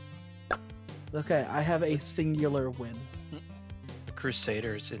 Okay, I have a singular win. The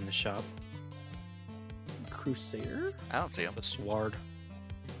crusader's in the shop. Crusader? I don't see him. The sword.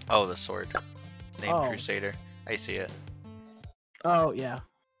 Oh, the sword. Named Oh. Crusader. I see it. Oh, yeah.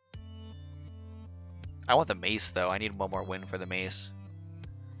 I want the mace, though. I need one more win for the mace.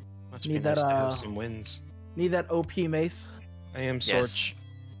 Must Need be that, nice to have some wins. Need that OP mace. I am Yes. Sorch.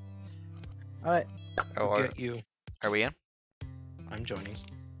 Alright. Oh, I'll get you. are we in? I'm joining.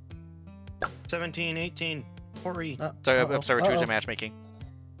 17, 18, 40, So I'm sorry, we're choosing matchmaking.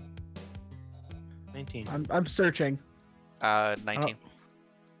 19. I'm searching. 19.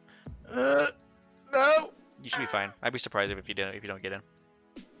 No! You should be fine. I'd be surprised if you don't get in.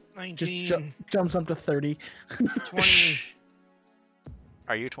 19, Just jumps up to 30. 20,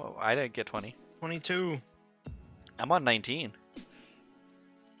 Are you 12? I didn't get 20. 22, I'm on 19.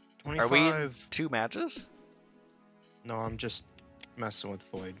 25. Are we in 2 matches? No, I'm just messing with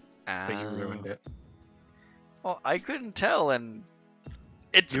Void. But you ruined it. Well, I couldn't tell, and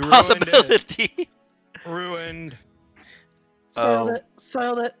It's a You ruined it. possibility. Ruined. Soiled Oh. it.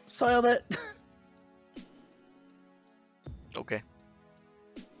 Soiled it. Soiled it. Okay.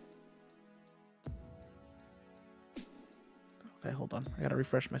 Okay, hold on. I gotta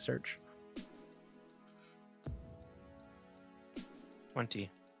refresh my search.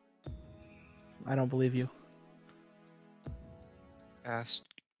 20. I don't believe you. Asked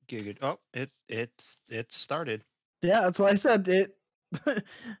Giga. Oh, it started. Yeah, that's why I said it.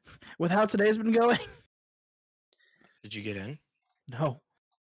 With how today's been going. Did you get in? No.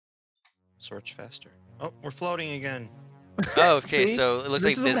 Search faster. Oh, we're floating again. Oh, okay, See? so it looks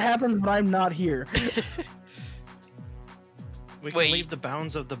This like is this. what happens when I'm not here. We can Wait. leave the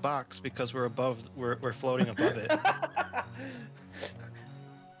bounds of the box because we're above. We're floating above it.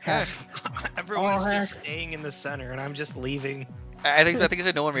 Hacks. Everyone's All just hacks. staying in the center, and I'm just leaving. I think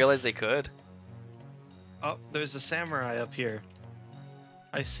so no one realized they could. Oh, there's a samurai up here.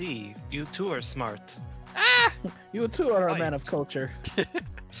 I see. You too are smart. Ah! You too are a man Fight. of culture.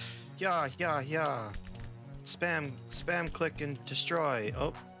 Yeah. Spam, click, and destroy.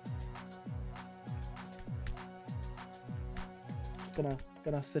 Oh, Just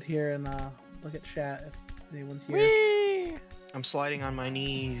gonna sit here and look at chat if anyone's here. Whee! I'm sliding on my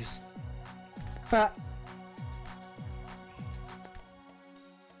knees. Ha.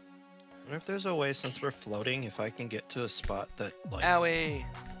 I wonder if there's a way, since we're floating, if I can get to a spot that, like, Owie.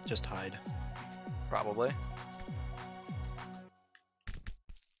 just hide. Probably.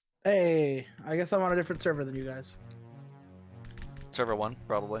 Hey, I guess I'm on a different server than you guys. Server 1,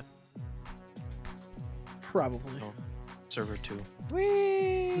 probably. Probably. No. Server 2.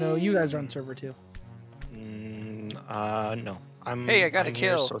 Whee! No, you guys are on server 2. No. I'm. Hey, I got a I'm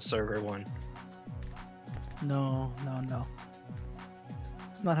here, kill. so server 1. No.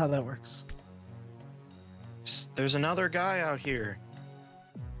 It's not how that works. There's another guy out here.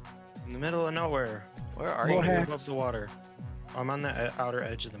 In the middle of nowhere. Where are More you? hacks. Above the water. I'm on the outer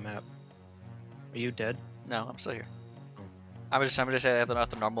edge of the map. Are you dead? No, I'm still here. Oh. I'm just at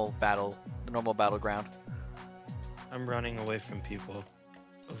the normal battleground. I'm running away from people.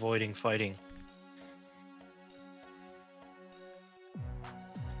 Avoiding fighting.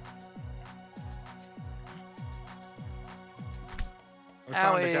 I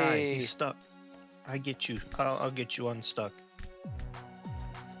found a guy. Owie. He's stuck. I get you. I'll get you unstuck.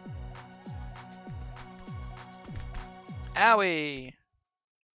 Owie!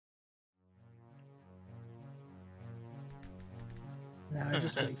 Nah, I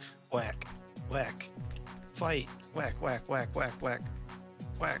just wait. Whack. Whack. Fight. Whack, whack, whack, whack, whack.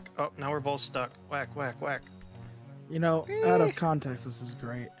 Whack. Oh, now we're both stuck. Whack, whack, whack. You know, out of context, this is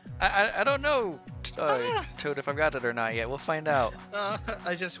great. I don't know, Toad, if I've got it or not yet. We'll find out.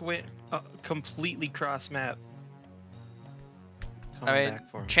 I just went completely cross map. I Coming mean,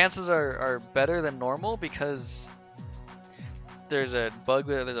 back for me. chances are better than normal because there's a bug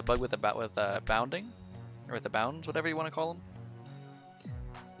with bounding, or with the bounds, whatever you want to call them.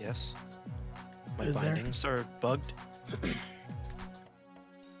 Yes. My Is there? bindings are bugged.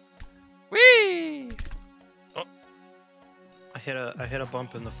 Whee! I hit a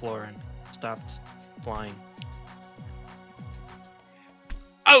bump in the floor and stopped flying.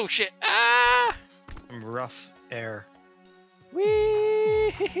 Oh shit! Ah! Some rough air.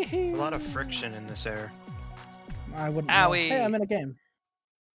 Whee! A lot of friction in this air. I wouldn't know. Owie. Hey, I'm in a game.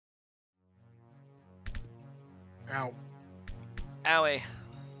 Ow. Owie. I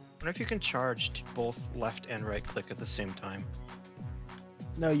wonder if you can charge both left and right click at the same time.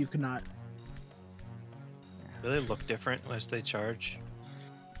 No, you cannot. Do they look different as they charge?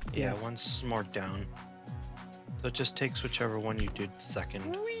 Yes. Yeah, one's more down. So it just takes whichever one you did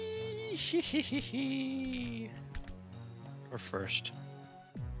second Whee! or first.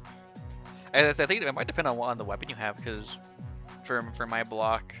 I think it might depend on the weapon you have, because for my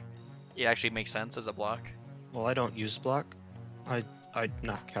block, it actually makes sense as a block. Well, I don't use block. I'm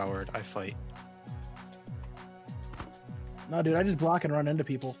not coward. I fight. No, dude, I just block and run into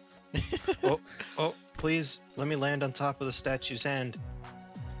people. Oh, please let me land on top of the statue's hand.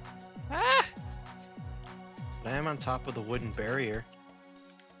 Ah! I am on top of the wooden barrier.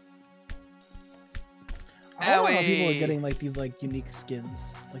 I don't know how people are Owie. getting like these like unique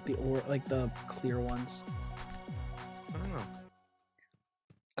skins, like the clear ones. I don't know.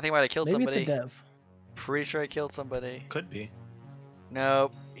 I think I might have killed Maybe somebody. it's a dev. Pretty sure I killed somebody. Could be.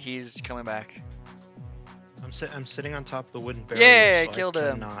 Nope, he's coming back. I'm sitting on top of the wooden barrier. Yeah, so I killed I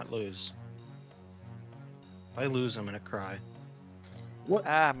him. cannot lose. If I lose, I'm gonna cry. What?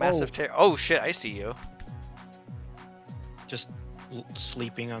 Ah, massive tear. Oh shit, I see you. Just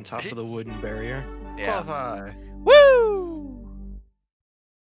sleeping on top of the wooden barrier. Yeah. Qualify. Woo!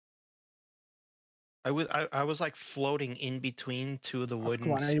 I was like floating in between two of the Oh, wooden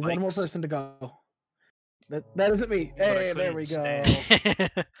come on, I need spikes. one more person to go. That isn't me. But I Hey, there we couldn't go.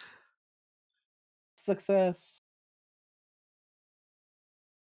 stand. Success.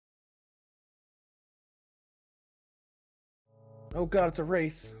 Oh god, it's a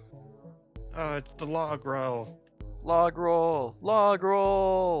race. Oh, it's the log roll. Log roll, log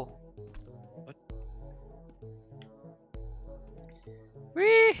roll. What?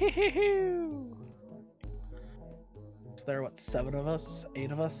 Wee-hoo-hoo-hoo. So there are what, 7 of us,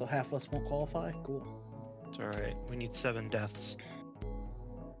 8 of us, so half of us won't qualify. Cool. It's alright. We need 7 deaths.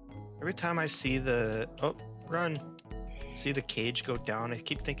 Every time I see the run, see the cage go down, I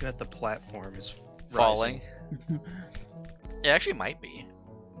keep thinking that the platform is Falling. rising. It actually might be.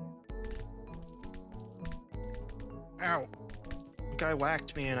 Ow! A guy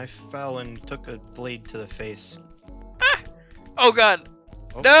whacked me and I fell and took a blade to the face. Oh god.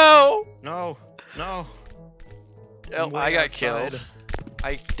 Oh. No. No! No! Oh, I'm way I got outside. killed.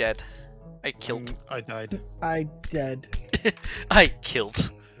 I dead. I killed. I died. I dead. I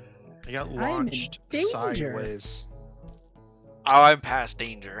killed. I got I'm in launched danger. sideways. Oh, I'm past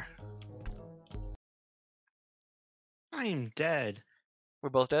danger. I'm dead. We're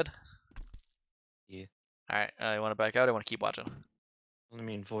both dead? Yeah. Alright, you want to back out? I want to keep watching. I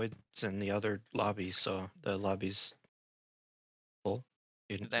mean, Void's in the other lobby, so the lobby's full.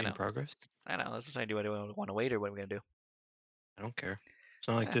 In I know. progress. I know. That's what I do. I do want to wait, or what are we gonna do? I don't care. It's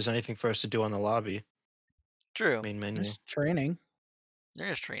not like Yeah. there's anything for us to do on the lobby. True. Main menu. Just training. There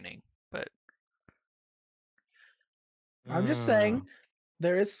is training, but I'm just saying,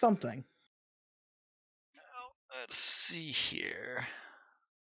 there is something. let's see here.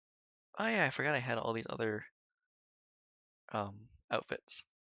 Oh yeah, I forgot I had all these other outfits.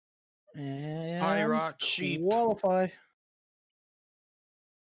 And Rot sheep. qualify.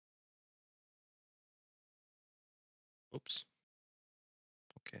 Oops.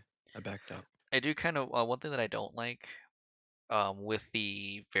 Okay, I backed out. I do kind of one thing that I don't like with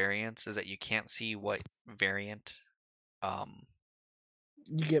the variants is that you can't see what variant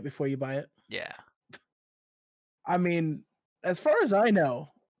You get before you buy it. yeah. I mean, as far as I know,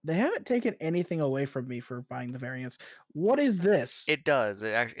 they haven't taken anything away from me for buying the variants. What is this? It does.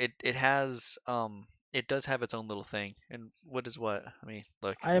 It has it does have its own little thing. And what is what? I mean,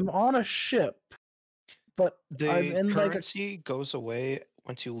 look. I am on a ship, but I'm The in like a. currency goes away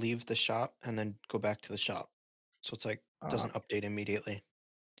once you leave the shop and then go back to the shop. So it's like doesn't update immediately.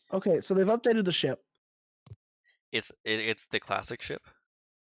 Okay, so they've updated the ship. It's the classic ship.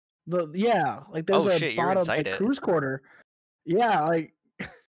 Like there's Oh a shit, you're bottom inside like it. cruise quarter. Yeah, like.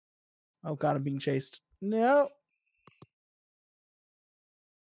 Oh god, I'm being chased. No.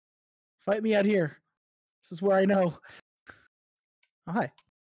 Fight me out here. This is where I know. Oh, hi.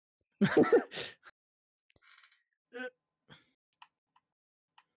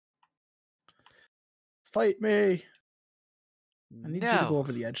 Fight me. I need you to go No.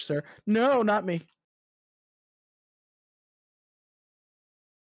 over the edge, sir. No, not me.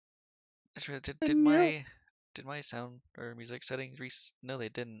 Actually, did No. my sound or music settings no, they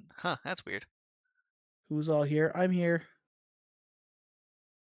didn't. Huh, that's weird. Who's all here? I'm here.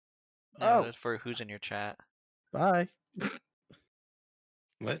 No, Oh, that's for who's in your chat. bye.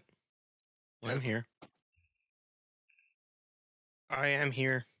 What? Well, I'm here. I am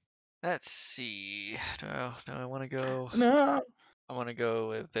here. Let's see. No, I want to go. No. I want to go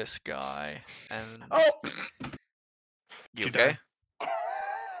with this guy. And Oh. you You okay?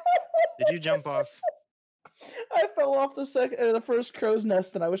 Did you jump off? I fell off the first crow's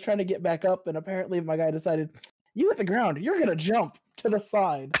nest, and I was trying to get back up, and apparently my guy decided, you hit the ground, you're gonna jump to the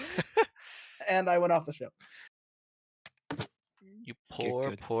side, and I went off the ship. You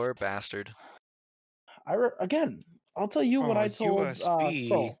Good. poor bastard. Again, I'll tell you what I told USB.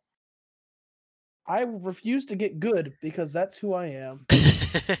 Soul. I refuse to get good because that's who I am.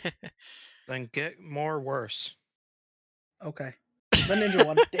 Then get more worse. Okay. The ninja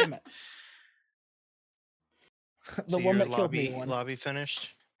one. Damn it. The So one your that killed me one. lobby finished?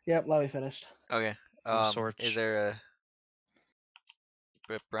 Yep, lobby finished. Okay. Sorts. Is there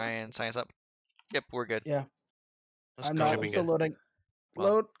a Brian sign us up? Yep, we're good. Yeah. Let's I'm go. not Should be still good. loading. Well,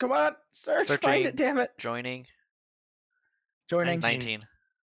 Load. Come on. Search. Find searching. it. Damn it. Joining. Joining. 19.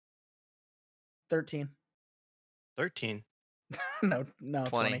 13. 13. No,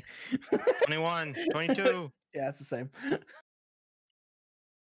 20. 21. 22. Yeah, it's the same. 25.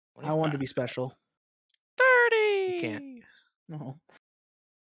 I wanted to be special. 30. You can't. No.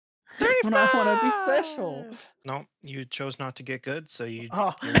 35. I want to be special. No, you chose not to get good, so you're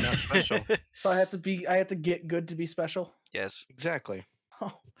Oh. not special. So I have to get good to be special. Yes. Exactly.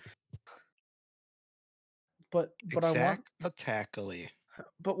 Oh. but I want. Exactly.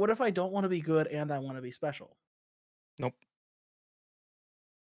 But what if I don't want to be good and I want to be special? Nope.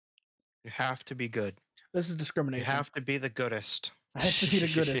 You have to be good. This is You discrimination. have to be the goodest. I have to be the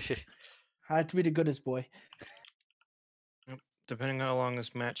goodest. I have to be the goodest boy. Yep. Depending on how long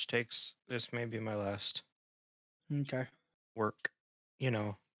this match takes, this may be my last Okay. work. You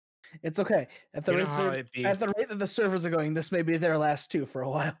know. It's okay. At the You know rate how they're- it'd be. at the rate that the servers are going, this may be their last two for a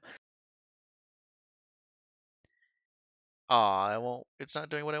while. Aw, it won't. It's not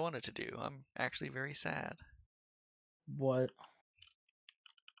doing what I want it to do. I'm actually very sad. What?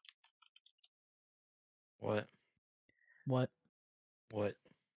 What? What? What?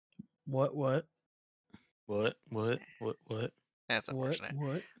 What? What? What? What? What? What? That's unfortunate.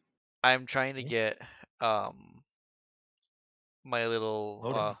 What? I'm trying to Yeah. get my little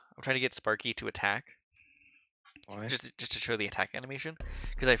Loading. I'm trying to get Sparky to attack Why? just to show the attack animation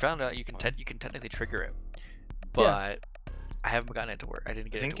because I found out you can Why? you can technically trigger it, but I haven't gotten it to work. I didn't I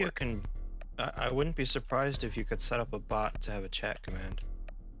get it think to you work. can. I wouldn't be surprised if you could set up a bot to have a chat command.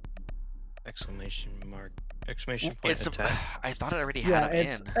 Exclamation mark. Exclamation point It's attack. I thought I already Yeah, had him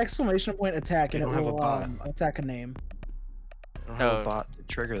it's in. exclamation point attack, and You it don't have a will bot. attack a name. I don't have Oh. a bot to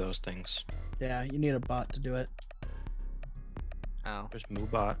trigger those things. Yeah, you need a bot to do it. Oh. There's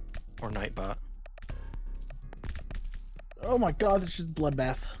MooBot or Nightbot. Oh my god, it's just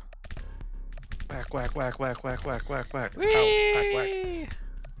bloodbath. Whack, whack, whack, whack, whack, whack, whack, whack. Ow, whack, whack. Whee!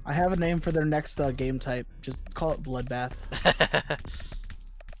 I have a name for their next game type. Just call it bloodbath,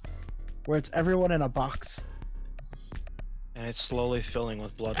 where it's everyone in a box. And it's slowly filling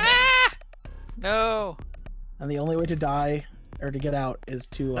with blood. Ah! No. And the only way to die or to get out is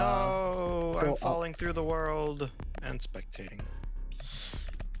to No, go I'm up. falling through the world and spectating.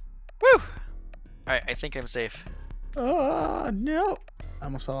 Woo! Alright, I think I'm safe. No. I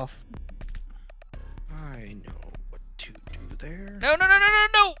almost fell off. I know what to do there. No, no, no, no, no,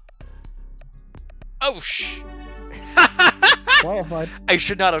 no! Oh, Qualified. I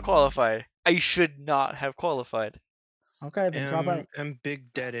should not have qualified. I should not have qualified. Okay, then drop out. I'm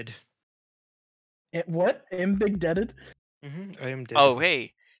big deaded. What? Am big deaded? I am dead. Oh,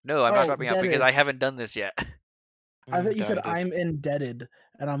 hey. No, I'm not Oh, dropping out because deaded. I haven't done this yet. I thought you said dieted. I'm indebted,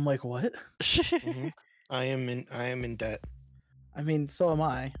 and I'm like, what? I am in debt. I mean, so am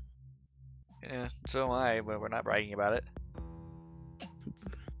I. Yeah, so am I, but we're not bragging about it.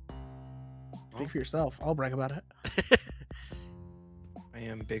 Speak for yourself. I'll brag about it. I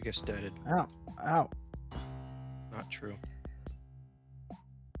am biggest deaded. Ow. Ow. Not true.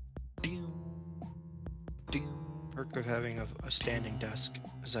 Doom, doom. Perk of having a standing desk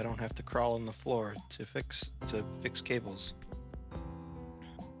is I don't have to crawl on the floor to fix cables.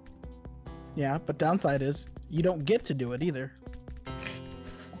 Yeah, but downside is you don't get to do it either.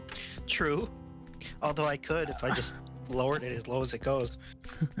 True. Although I could if I just lowered it as low as it goes.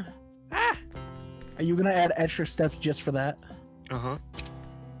 Ah! Are you gonna add extra steps just for that? Uh-huh.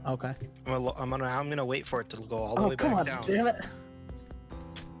 Okay. Well, I'm gonna wait for it to go all the way come back on, down. damn it.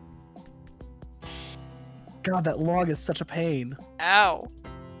 God, that log is such a pain. Ow!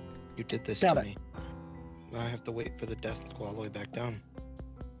 You did this Got to it. me. Now I have to wait for the desk to go all the way back down.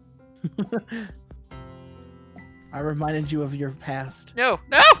 I reminded you of your past. No,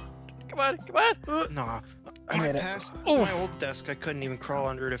 no! Come on, come on! Nah. I My made it. past, Oof. my old desk, I couldn't even crawl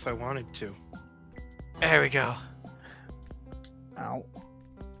under it if I wanted to. There we go. Ow.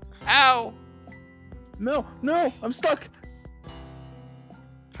 Ow! No, no, I'm stuck.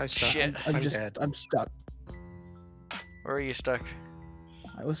 Hi, stuck. Shit. I'm dead. I'm stuck. Where are you stuck?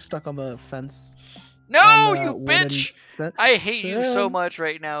 I was stuck on the fence. No, on the you wooden bitch! fe- I hate you so fence. much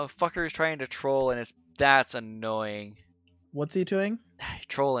right now. Fucker's trying to troll and that's annoying. What's he doing?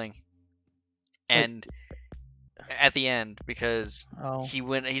 Trolling. And at the end, because Oh. he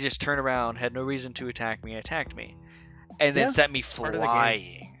just turned around, had no reason to attack me, attacked me. And then Yeah. sent me Part of the game.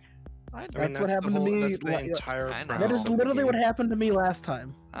 flying. I That's mean, what the happened to whole- me That's the li- entire I know. premise That is of the literally what game. happened to me last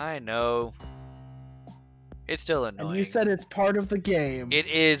time. I know. It's still annoying. And you said it's part of the game. It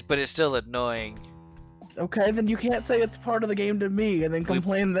is, but it's still annoying. Okay, then you can't say it's part of the game to me and then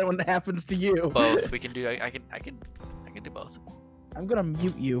complain that when it happens to you. Both. We can do. I can do both. I'm gonna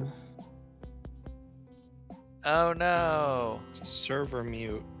mute you. Oh no. Server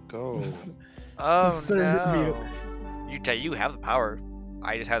mute. Go. Oh Server no. You have the power.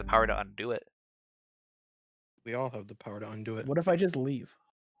 I just have the power to undo it. We all have the power to undo it. What if I just leave?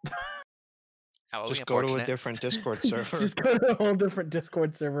 That would be Just go to a unfortunate. different Discord server. Just go to a whole different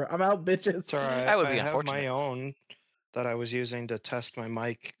Discord server. I'm out, bitches. It's alright. That would be I have unfortunate. my own that I was using to test my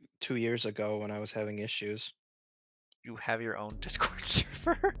mic 2 years ago when I was having issues. You have your own Discord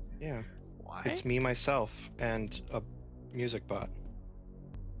server? Yeah. Why? It's me, myself, and a music bot.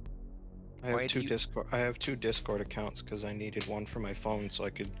 I Why have do two you- Discord. I have two Discord accounts because I needed one for my phone so I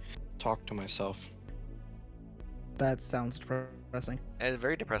could talk to myself. That sounds depressing. It's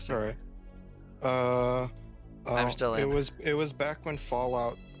very depressing. All right. I'm still in. It was back when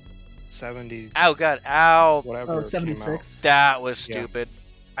Fallout 70 Ow, God, ow! whatever Oh, came out. 76. That was Yeah. stupid.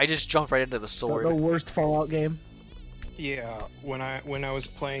 I just jumped right into the sword. The worst Fallout game. Yeah, when I was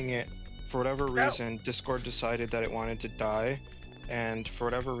playing it, for whatever reason, Discord decided that it wanted to die, and for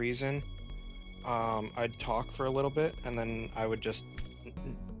whatever reason, I'd talk for a little bit, and then I would just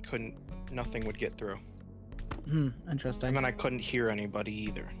nothing would get through, Interesting. and then I couldn't hear anybody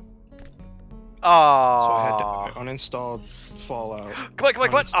either. Aww. So I had to uninstall Fallout. Come on!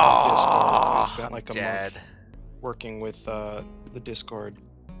 uninstall Discord, and I spent like a Dead. month working with the Discord.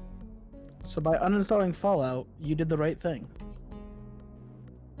 So by uninstalling Fallout, you did the right thing.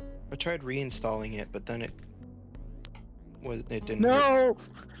 I tried reinstalling it, but then it didn't. work. No.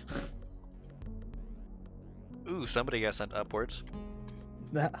 Ooh, somebody got sent upwards.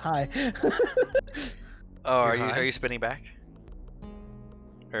 Hi. Oh, are You're you high? are you spinning back?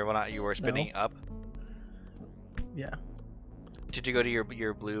 Or well, not you were spinning up. Yeah. Did you go to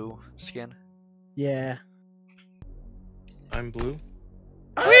your blue skin? Yeah. I'm blue.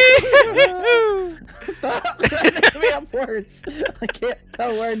 Stop setting me up words. I can't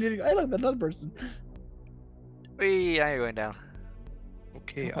tell where I need to go. I look, another person. Wee, now you're going down.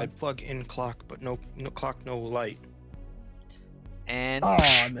 Okay, Okay. I plug in clock, but no clock, no light. And Oh,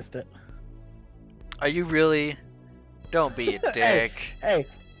 I missed it. are you really? Don't be a dick. Hey,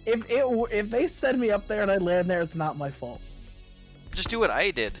 if they send me up there and I land there, it's not my fault. Just do what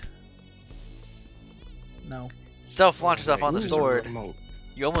I did. No. Self-launch yourself on the Wait, sword. remote.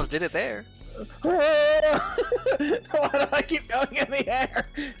 You almost did it there. Why do I keep going in the air?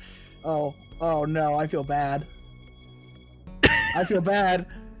 Oh no, I feel bad. I feel bad.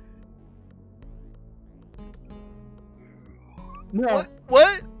 No. What?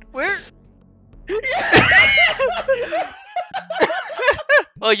 What? Where?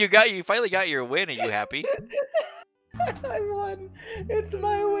 Well, you finally got your win. Are you happy? I won. It's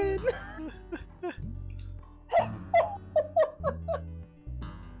my win.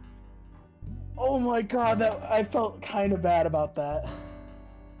 Oh my god, that I felt kind of bad about that.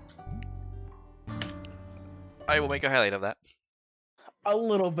 I will make a highlight of that. A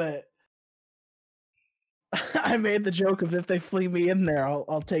little bit. I made the joke of if they flee me in there,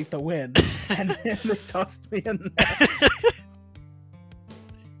 I'll take the win, and then they tossed me in there.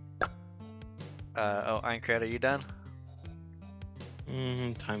 Oh, Ironcrad, are you done?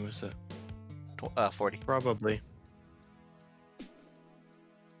 Time is it? 40. Probably.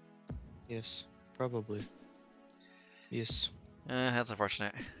 Yes, probably. Yes. That's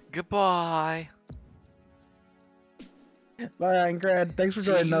unfortunate. Goodbye. Bye, Ironcrad. Thanks for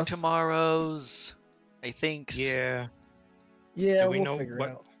See joining you us. tomorrow's. I think. Yeah. Yeah, Do we we'll know figure what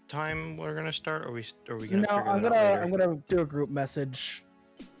it out. time we're gonna start? Or are we No, gonna figure I'm that gonna out later? I'm gonna do a group message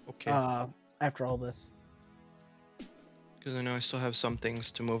Okay. after all this. Because I know I still have some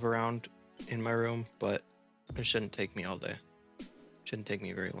things to move around in my room, but it shouldn't take me all day. Shouldn't take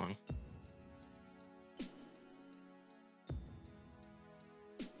me very long.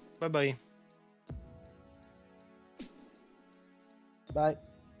 Bye bye. Bye.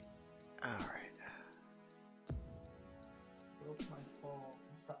 All right.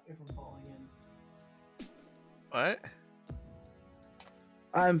 Stop me from falling in. What?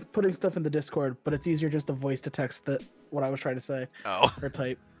 I'm putting stuff in the Discord, but it's easier just to voice to text what I was trying to say Oh. or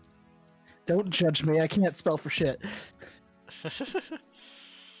type. Don't judge me. I can't spell for shit.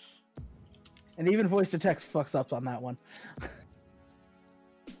 And even voice to text fucks up on that one.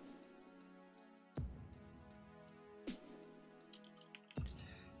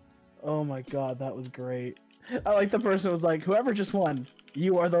 Oh my god, that was great. I like the person was like, whoever just won,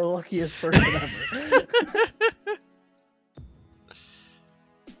 you are the luckiest person ever.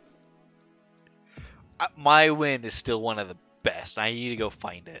 My win is still one of the best. I need to go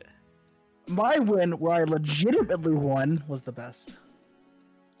find it. My win, where I legitimately won, was the best.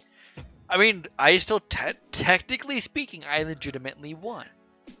 I mean, I still technically speaking, I legitimately won.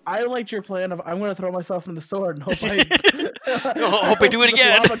 I liked your plan of I'm going to throw myself in the sword and hope I Hope I do it the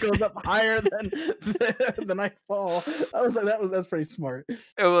again. lava goes up higher than I fall. I was like, that's pretty smart.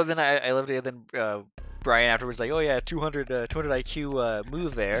 Oh, well, then I loved it. Then Brian afterwards like, oh yeah, 200 IQ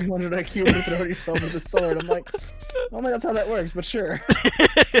move there. 200 IQ to throw yourself in the sword. I'm like, I don't think that's how that works, but sure.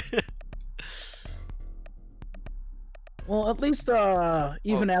 Well, at least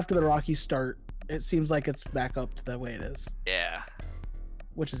even after the rocky start, it seems like it's back up to the way it is, Yeah.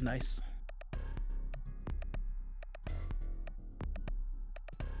 which is nice.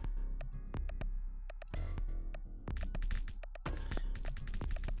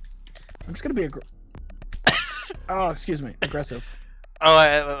 I'm just gonna be oh, excuse me, aggressive. Oh,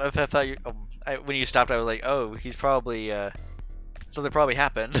 I thought you. When you stopped, I was like, oh, he's probably something probably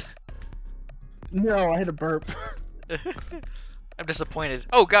happened. No, I had a burp. I'm disappointed.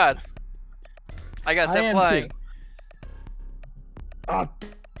 Oh God, I got sent flying. Too. Oh,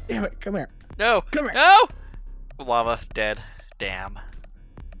 damn it! Come here. No. Come here. No. Lava dead. Damn.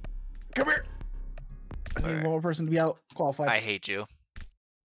 Come here. I need one more person to be out qualified. I hate you.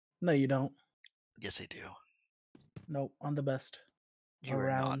 No, you don't. Yes, I do. Nope, I'm the best. You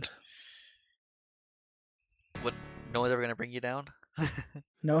around. are not. What? No one's ever gonna bring you down?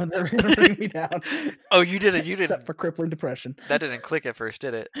 No one's ever gonna bring me down. Oh, you did it. You did. Except for crippling depression. That didn't click at first,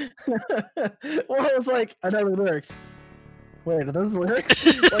 did it? Well, it was like, I know the lyrics. Wait, are those the lyrics?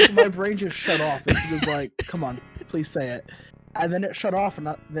 Like, my brain just shut off. It was like, come on, please say it. And then it shut off, and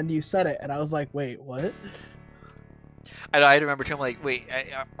then you said it, and I was like, wait, what? I know. I remember too. I'm like, wait,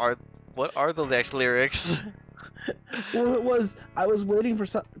 what are the next lyrics? Well, it was, I was waiting for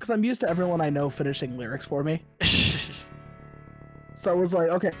some, because I'm used to everyone I know finishing lyrics for me. So I was like,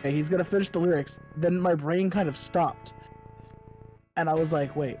 okay, he's gonna finish the lyrics. Then my brain kind of stopped. And I was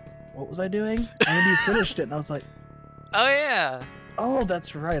like, wait, what was I doing? And then you finished it, and I was like, Oh yeah. oh,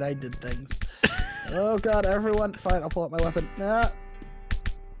 that's right, I did things. Oh God, everyone. Fine, I'll pull out my weapon.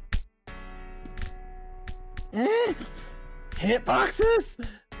 Hitboxes?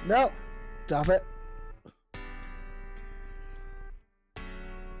 No. Stop it.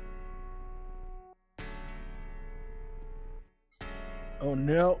 Oh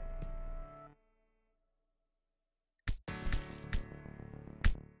no.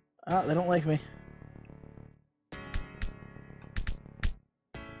 Ah, they don't like me.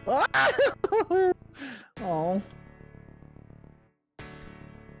 Oh.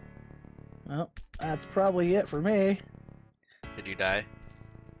 Well, that's probably it for me. Did you die?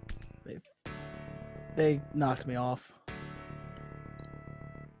 They knocked me off.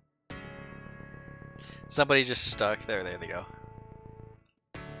 Somebody just stuck. There they go.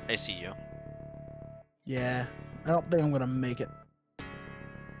 I see you. Yeah, I don't think I'm gonna make it.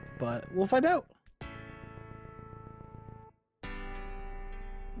 But we'll find out.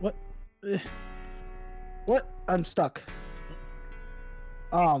 What? What? I'm stuck.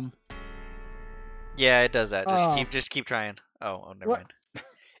 Yeah, it does that. Just keep trying. Oh, never What? mind.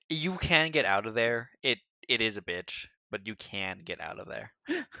 You can get out of there. It is a bitch, but you can get out of there.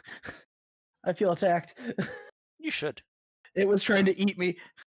 I feel attacked. You should. It was trying to eat me.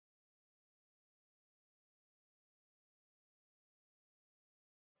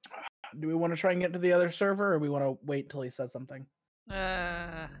 Do we want to try and get to the other server, or we want to wait till he says something?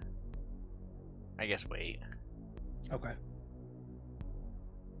 I guess wait. Okay.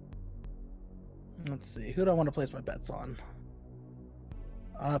 Let's see. Who do I want to place my bets on?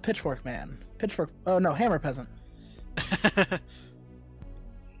 Pitchfork Man. Pitchfork. Oh no, Hammer Peasant.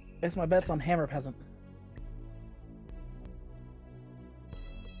 Place my bets on Hammer Peasant.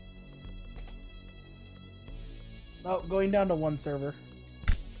 Oh, going down to one server.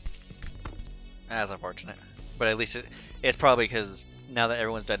 That's unfortunate. But at least it's probably because now that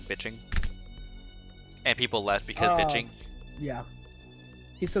everyone's done bitching. And people left because bitching. Yeah.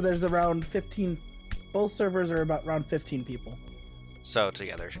 He said there's around 15. Both servers are about around 15 people. So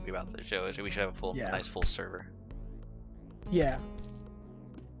together it should be about the show. We should have a full, nice full server. Yeah.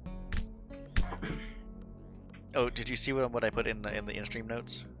 Oh, did you see what I put in the in-stream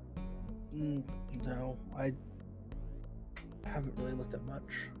notes? No, I haven't really looked at much.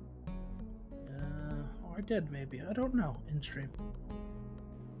 Or I did maybe. I don't know. In-stream.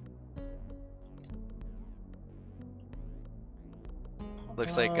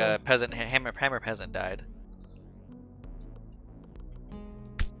 Looks like peasant hammer peasant died.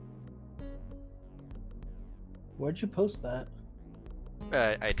 Where'd you post that?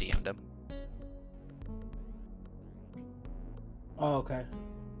 I DM'd him. Oh, okay.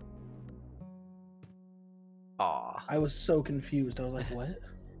 Aw. I was so confused. I was like, what?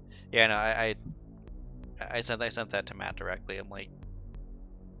 Yeah, no, I sent that to Matt directly. I'm like,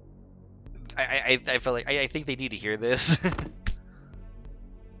 I feel like I think they need to hear this.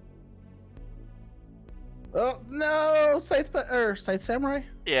 Oh no, Scythe Samurai?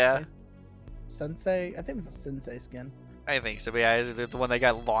 Yeah. Sensei? I think it's a Sensei skin. I think so, but yeah, the one that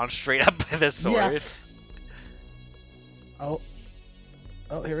got launched straight up by the sword. Yeah.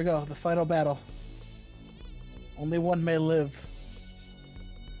 Oh, here we go. The final battle. Only one may live.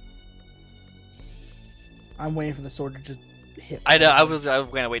 I'm waiting for the sword to just hit. I know. I was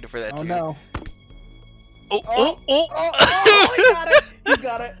kind of waiting for that too. Oh no. Oh! He got it. He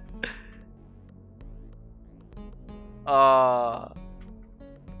got it.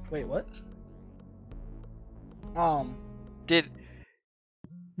 Wait, what? Did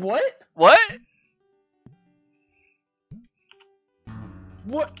What? what?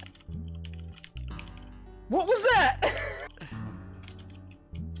 What? What was that?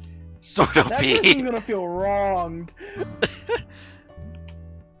 Sort of That B. person's gonna feel wronged.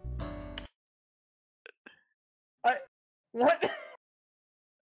 What?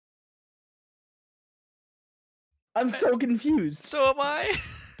 I'm so confused. So am I.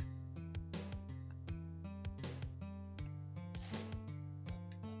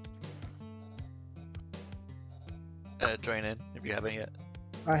 Join in if you haven't yet.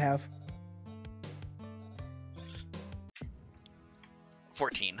 I have.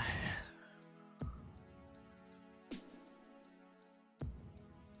 14.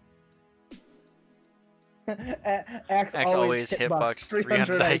 Axe always hitbox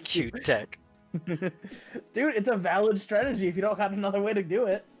 300 IQ tech. Dude, it's a valid strategy if you don't have another way to do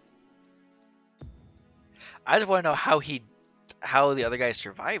it. I just want to know how the other guy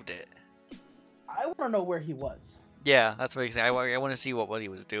survived it. I want to know where he was. Yeah, that's what I want to see what he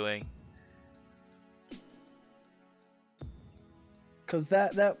was doing. Because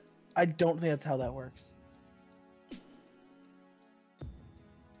that I don't think that's how that works.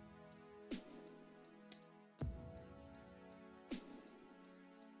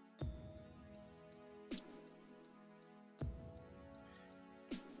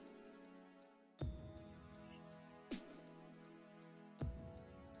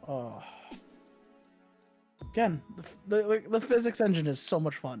 Oh. Again, the physics engine is so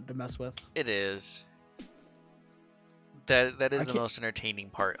much fun to mess with. It is. That is I the can't- most entertaining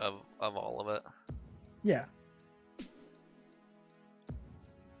part of all of it. Yeah.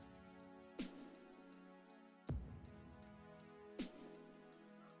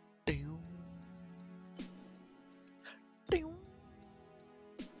 Doom. Doom.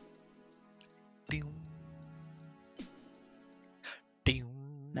 Doom. Doom.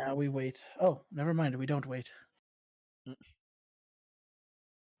 Now we wait. Oh, never mind. We don't wait. Mm.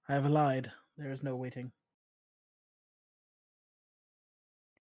 I have lied. There is no waiting.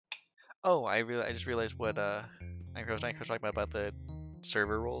 Oh, I just realized what Minecraft was talking about the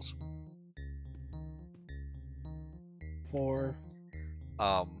server rules. For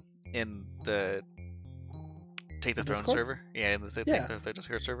In the Take the Throne Discord? server. Yeah, in the Yeah. Take the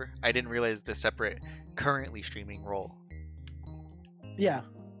Discord server. I didn't realize the separate currently streaming role. yeah.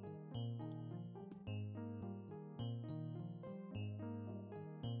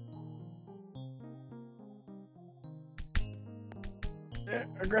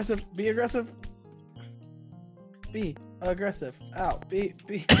 Aggressive. Be aggressive. Be aggressive. Ow. Be.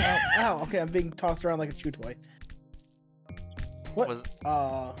 Ow. Ow. Okay, I'm being tossed around like a chew toy. What? Was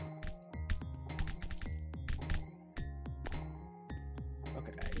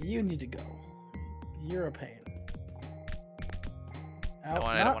Okay, you need to go. You're a pain. Ow,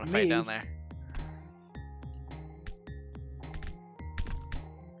 I don't want to fight down there.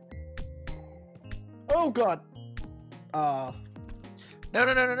 Oh god. No!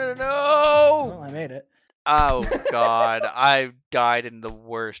 Well, I made it. Oh god, I died in the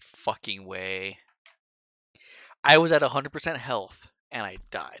worst fucking way. I was at 100% health and I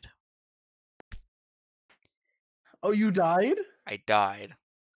died. Oh, you died? I died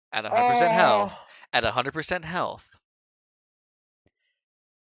at 100% health. Oh, At 100% health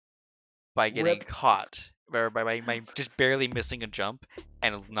by getting Rip. caught by just barely missing a jump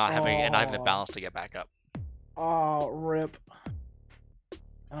and not having the Oh. balance to get back up. Oh, rip.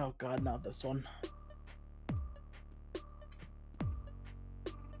 Oh god, not this one.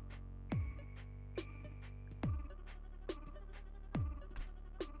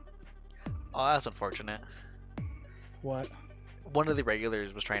 Oh, that's unfortunate. What? One of the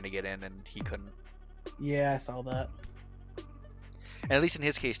regulars was trying to get in and he couldn't. Yeah, I saw that. And at least in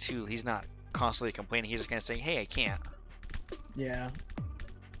his case too, he's not constantly complaining. He's just kind of saying, "Hey, I can't." Yeah.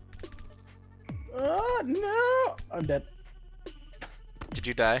 Oh, no! I'm dead. Did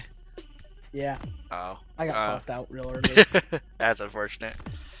you die? Yeah, Oh, I got tossed out real early. that's unfortunate.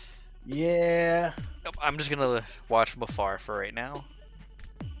 Yeah. I'm just gonna watch from afar for right now.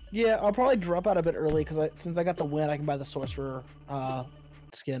 Yeah, I'll probably drop out a bit early because since I got the win, I can buy the sorcerer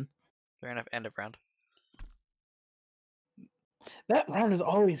skin. Fair enough. End of round. That round is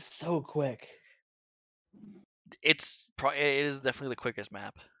always so quick. It is definitely the quickest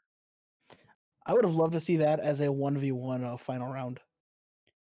map. I would have loved to see that as a 1v1 final round.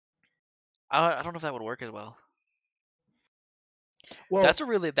 I don't know if that would work as well. Well, That 'cause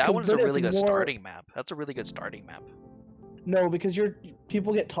one is a then really it's good more- starting map. That's a really good starting map. no, because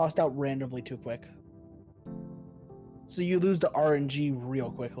people get tossed out randomly too quick. So you lose the RNG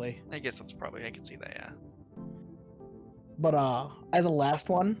real quickly. I guess that's probably, I can see that, yeah. But as a last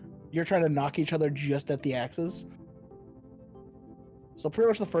one, you're trying to knock each other just at the axes. So pretty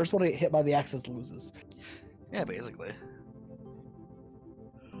much the first one to get hit by the axes loses. Yeah, basically.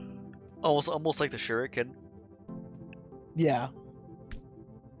 Almost like the shuriken. Yeah.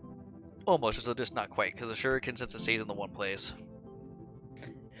 Almost, just not quite, because the shuriken, since it stays in the one place.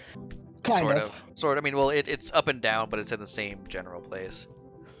 Kind of. Sort of. I mean, well, it's up and down, but it's in the same general place.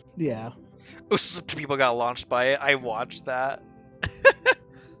 Yeah. Oh, some people got launched by it. I watched that.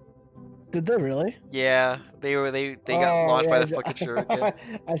 Did they really? Yeah, they got launched by the fucking shuriken.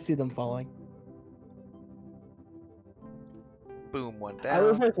 I see them falling. Boom, one down. I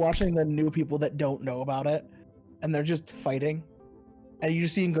was like watching the new people that don't know about it, and they're just fighting, and you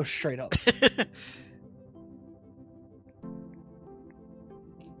just see them go straight up.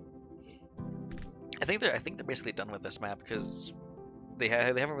 I think they're basically done with this map because they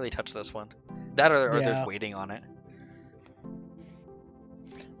haven't really touched this one. That or they're Yeah. waiting on it.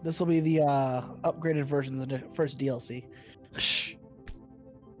 This will be the upgraded version of the first DLC.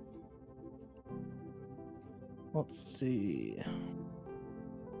 Let's see.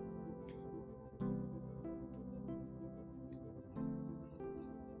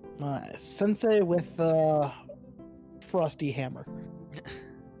 Sensei with Frosty Hammer.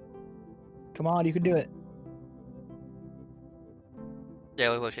 Come on, you can do it.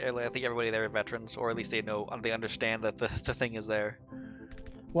 Yeah, I think everybody there are veterans, or at least they understand that the thing is there.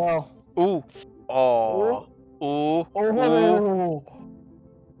 Well. Ooh. Oh. Ooh. Oh.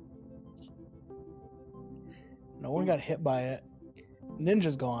 No one got hit by it.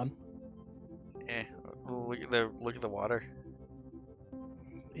 Ninja's gone. Eh. Look at the water.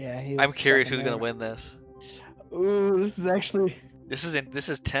 Yeah, he was I'm curious stuck who's in gonna there. win this. Ooh, this is actually. This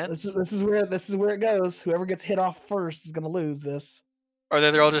is tense. This is where it goes. Whoever gets hit off first is gonna lose this. Or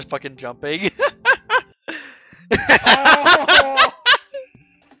they're all just fucking jumping. Oh!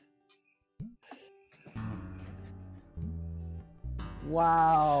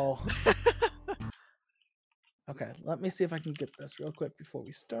 Wow. Okay, let me see if I can get this real quick before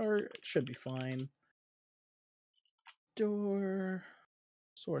we start. It should be fine. Door.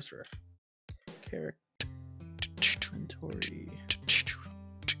 Sorcerer. Character. Inventory.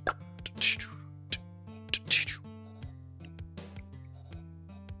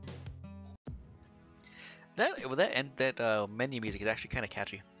 That menu music is actually kind of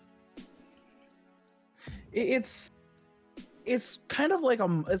catchy. It's kind of like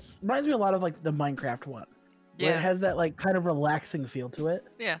it reminds me a lot of like the Minecraft one. Where Yeah, it has that like kind of relaxing feel to it.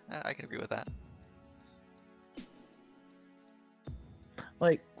 yeah, I can agree with that.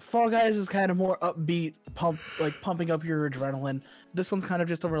 Like Fall Guys is kind of more upbeat, pumping up your adrenaline. This one's kind of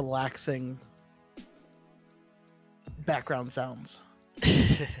just a relaxing background sounds.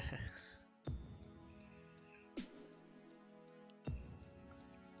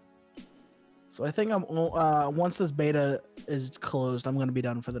 So I think I'm once this beta is closed, I'm gonna be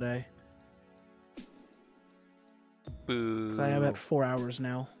done for the day. Boo. Because I am at 4 hours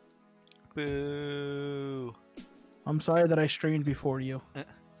now. Boo. I'm sorry that I streamed before you.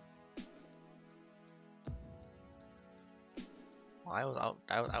 Well, I was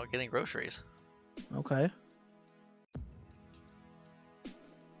out getting groceries. Okay.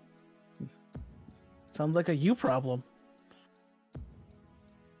 Sounds like a you problem.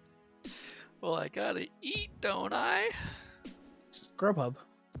 Well, I gotta eat, don't I? Just Grubhub.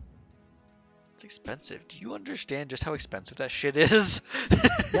 It's expensive. Do you understand just how expensive that shit is?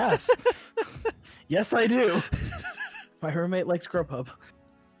 Yes. Yes, I do. My roommate likes Grubhub.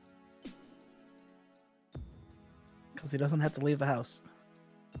 Because he doesn't have to leave the house.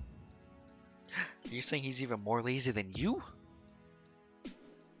 Are you saying he's even more lazy than you?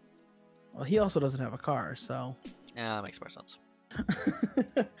 Well, he also doesn't have a car, so. Yeah, that makes more sense.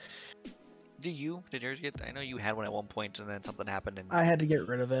 Did yours get? I know you had one at one point, and then something happened, and I had to get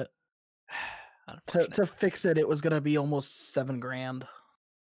rid of it. To fix it, it was gonna be almost $7,000,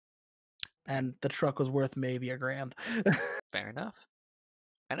 and the truck was worth maybe $1,000. Fair enough.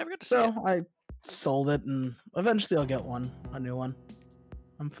 I never got to see So it. I sold it, and eventually I'll get a new one.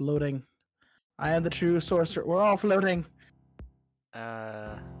 I'm floating. I am the true sorcerer. We're all floating.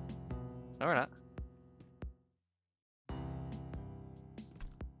 No, we're not.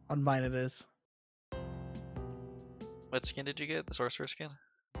 On mine it is. What skin did you get? The sorcerer skin?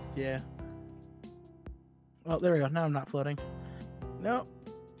 Yeah. Oh, there we go. Now I'm not floating. No.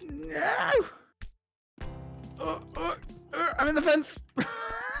 No! I'm in the fence!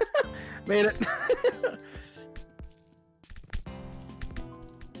 Made it.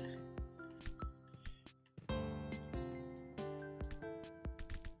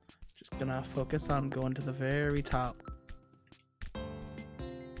 gonna focus on going to the very top.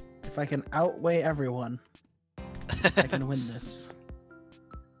 If I can outweigh everyone, I can win this.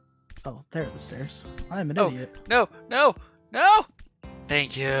 Oh, there are the stairs. I'm an idiot. No, no, no!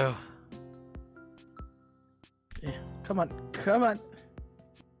 Thank you. Yeah, come on, come on.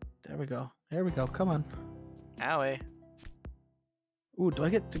 There we go. There we go. Come on. Owie. Ooh, do I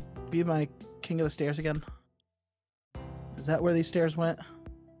get to be my king of the stairs again? Is that where these stairs went?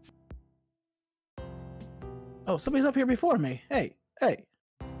 Oh, somebody's up here before me. Hey, hey.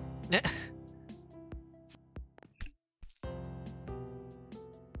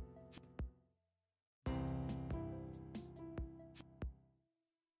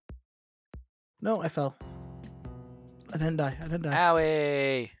 No, I fell. I didn't die. I didn't die.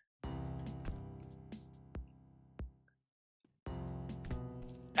 Owie.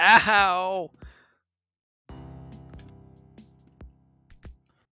 Ow!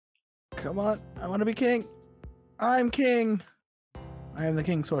 Come on. I want to be king. I'm king. I am the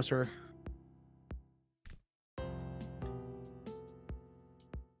king sorcerer.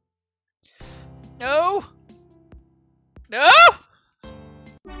 No! No!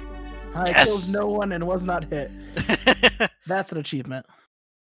 I Yes! killed no one and was not hit. That's an achievement.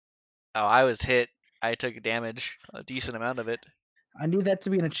 Oh, I was hit. I took damage, a decent amount of it. I need that to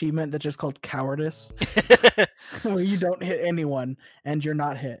be an achievement that's just called cowardice, where you don't hit anyone and you're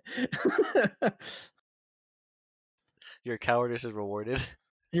not hit. Your cowardice is rewarded.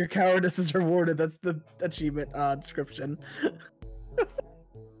 Your cowardice is rewarded. That's the achievement description.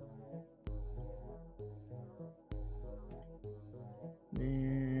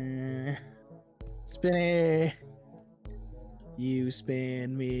 Spinny. You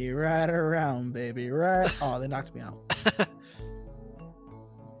spin me right around, baby, right? Oh, they knocked me out.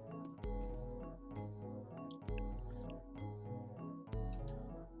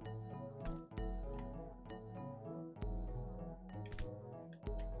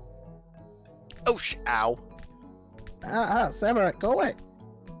 Oh, ow. Samurai, go away.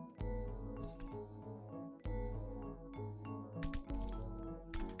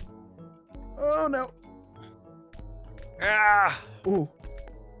 Oh, no. Ah! Ooh.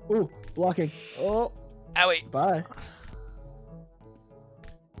 Ooh, blocking. Oh. Owie. Bye.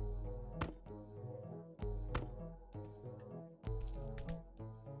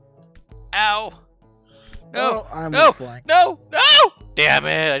 Ow. No. Oh, I'm No. flying. No. No. Damn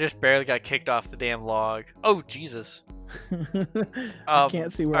it. I just barely got kicked off the damn log. Oh, Jesus. I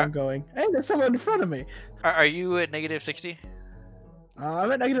can't see where I'm going. Hey, there's someone in front of me. Are you at negative 60?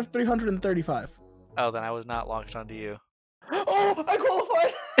 I'm at negative 335. Oh, then I was not locked onto you. Oh, I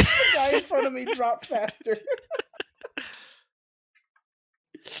qualified! The guy in front of me dropped faster.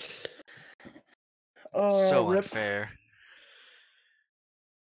 Oh, So rip. unfair.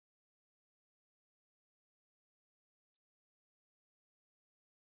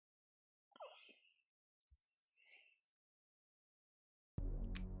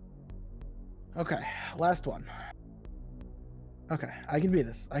 Okay, last one. Okay, I can be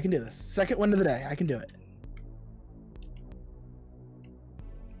this. I can do this. Second one of the day. I can do it.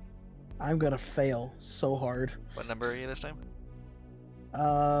 I'm gonna fail so hard. What number are you this time?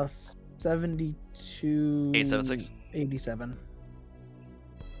 72. 876. 87.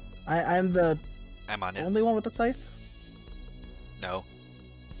 I'm the I'm on it. only one with the scythe? No.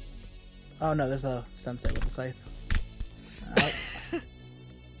 Oh no, there's a sensei with the scythe. Ow.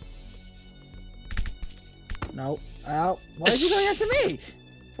 No. Ow. Why is he going after me?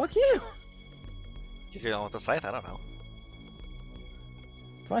 Fuck you. If you're the one with the scythe, I don't know.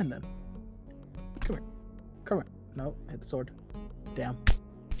 Fine then. Come here. Come here. Nope. Hit the sword. Damn.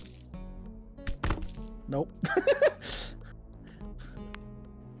 Nope.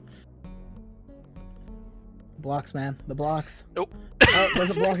 Blocks, man. The blocks. Nope. Oh,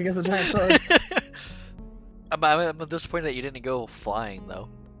 doesn't block against a giant sword. I'm disappointed that you didn't go flying, though.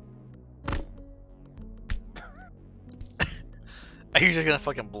 Are you just gonna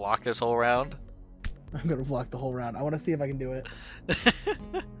fucking block this whole round? I'm gonna block the whole round. I want to see if I can do it.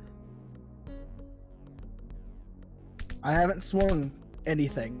 I haven't swung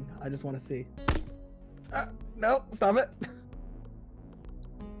anything. I just want to see. No, stop it.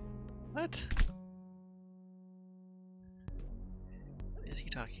 What? What is he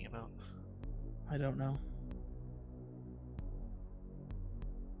talking about? I don't know.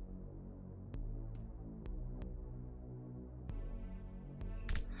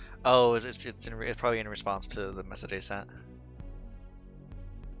 Oh, it's probably in response to the message I sent.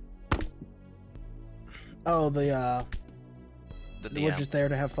 Oh, we're DM. just there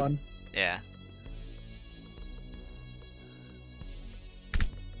to have fun. Yeah.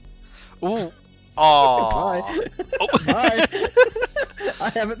 Ooh. Aww. Bye. Oh. Bye. I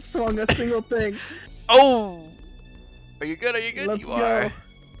haven't swung a single thing. Oh. Are you good? Are you good? Let's you go. are.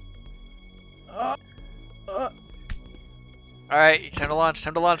 Uh, All right. Time to launch.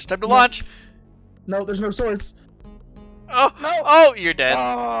 Time to launch. Time to launch. no, there's no swords. Oh. No. Oh, you're dead.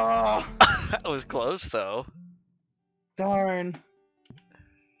 Ah, That was close though. darn.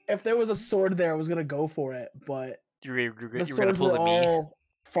 If there was a sword there, I was gonna go for it, but You were the gonna swords pull were the me. all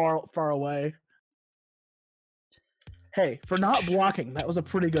far away. Hey, for not blocking, that was a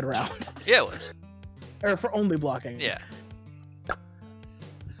pretty good round. Yeah, it was. Or for only blocking. Yeah.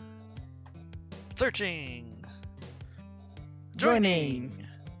 Searching. Joining.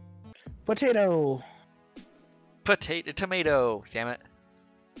 Potato. Potato. Tomato. Damn it.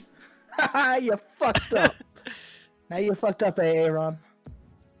 Haha, you fucked up. Now you fucked up, Aaron.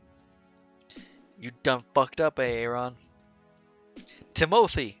 You done fucked up, Aaron.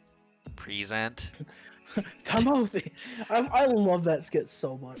 Timothy. Present. Timothy. I love that skit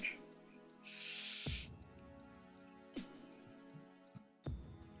so much.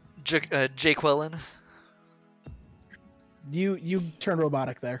 Jake Quillen. You turned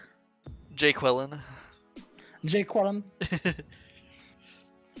robotic there. Jake Quillen. Jake Quillen.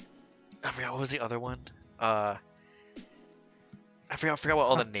 I forgot what was the other one. I forgot what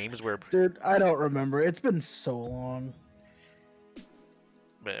all the names were. Dude, I don't remember. It's been so long.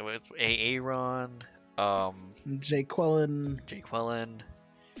 But it's Aaron. Jake Quillen. Jake Quillen.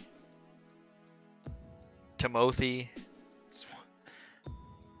 Timothy.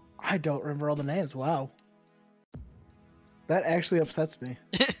 I don't remember all the names. Wow. That actually upsets me.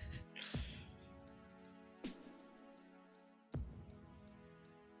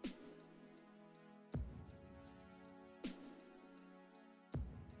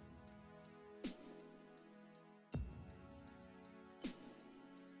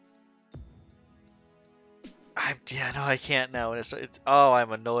 Yeah, no, I can't now. It's oh,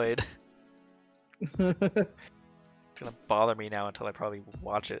 I'm annoyed. It's gonna bother me now until I probably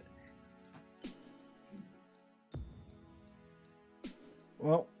watch it.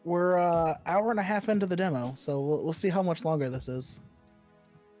 Well, we're hour and a half into the demo, so we'll see how much longer this is.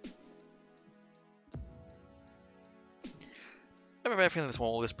 I have a bad feeling this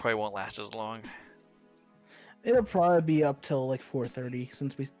probably won't last as long. It'll probably be up till like 4:30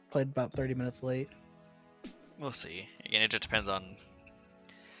 since we played about 30 minutes late. We'll see. Again, it just depends on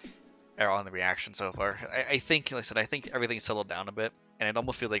the reaction so far. I think, like I said, I think everything's settled down a bit, and it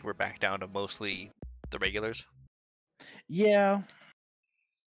almost feels like we're back down to mostly the regulars. Yeah.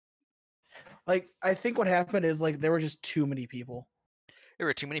 Like, I think what happened is, like, there were just too many people. There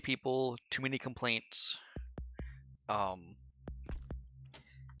were too many people, too many complaints. And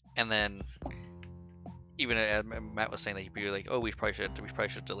then even as Matt was saying, that you're like, oh, we probably should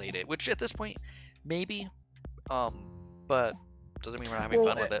have delayed it. Which at this point, maybe. But doesn't mean we're not having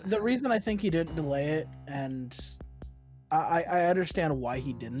fun with it. The reason I think he didn't delay it, and I understand why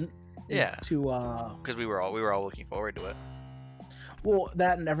he didn't. Yeah. Because we were all looking forward to it. Well,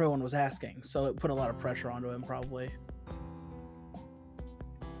 that and everyone was asking, so it put a lot of pressure onto him, probably.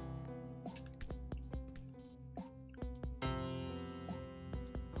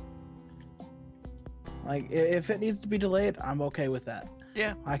 Like, if it needs to be delayed, I'm okay with that.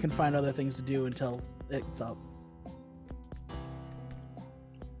 Yeah. I can find other things to do until it's up.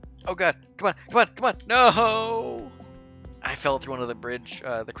 Oh god, come on, no! I fell through one of the bridge,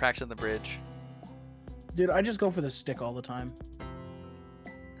 the cracks in the bridge. Dude, I just go for the stick all the time.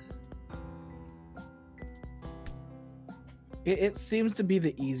 It seems to be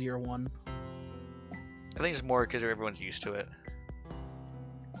the easier one. I think it's more because everyone's used to it.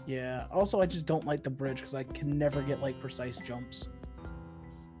 Yeah, also I just don't like the bridge because I can never get, like, precise jumps.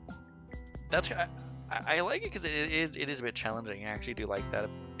 I like it because it is a bit challenging. I actually do like that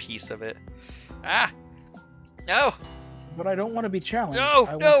piece of it. Ah! No! But I don't want to be challenged.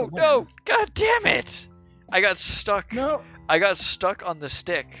 No! God damn it! I got stuck. No! I got stuck on the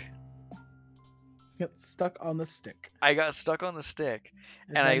stick. Get stuck on the stick. I got stuck on the stick.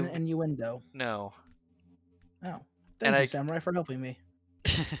 Is that an innuendo? No. Oh. Thank you, Samurai, for helping me.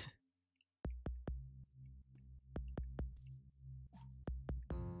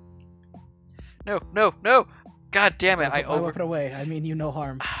 No! God damn it! I put it away. I mean you no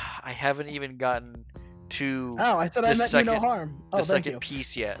harm. I haven't even gotten to. Oh, I said I meant you no harm. Oh, the thank second you.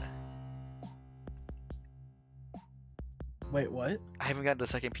 piece yet. Wait, what? I haven't gotten to the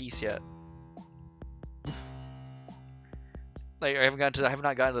second piece yet. Like I have not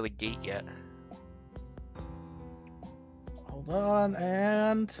gotten to the gate yet. Hold on,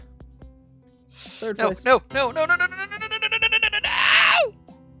 and third No! place. No!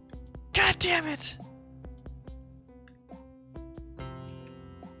 God damn it!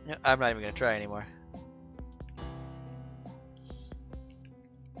 No, I'm not even gonna try anymore.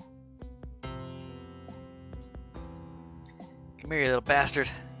 Come here, you little bastard.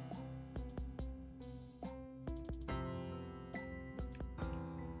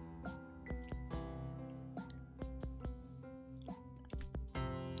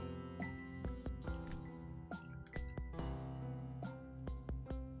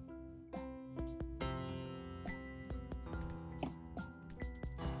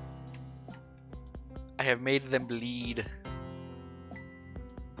 I have made them bleed.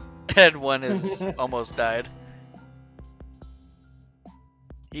 And one has almost died.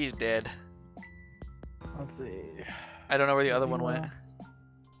 He's dead. Let's see. I don't know where the other one went.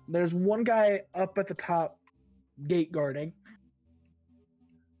 There's one guy up at the top, gate guarding,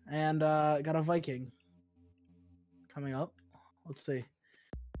 and got a Viking coming up. Let's see.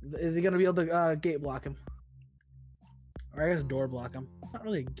 Is he gonna be able to gate block him? Or I guess door block him. Not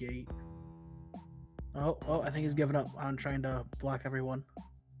really a gate. Oh, I think he's given up on trying to block everyone.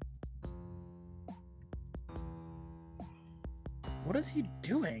 What is he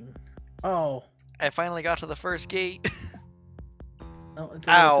doing? Oh. I finally got to the first gate. No, it's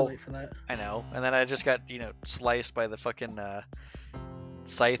a little too late for that. I know. And then I just got, sliced by the fucking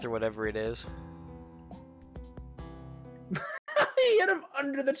scythe or whatever it is. He hit him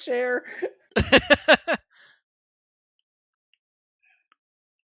under the chair.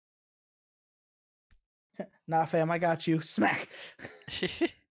 Nah, fam, I got you. Smack.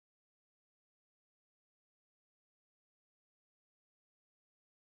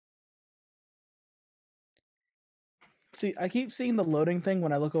 See, I keep seeing the loading thing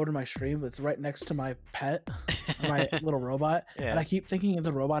when I look over to my stream. It's right next to my pet, my little robot, Yeah. and I keep thinking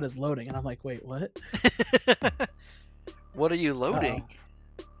the robot is loading, and I'm like, wait, what? What are you loading?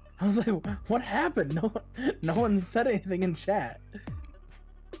 I was like, what happened? No one said anything in chat.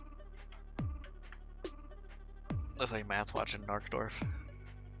 Looks like Matt's watching Narkdorf.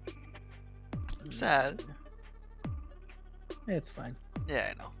 Sad. It's fine. Yeah,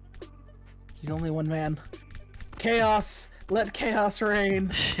 I know. He's only one man. Chaos! Let chaos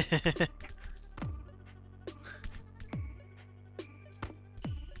reign!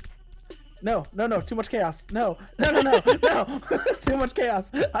 No, too much chaos. No. Too much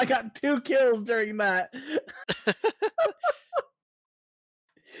chaos. I got 2 kills during that.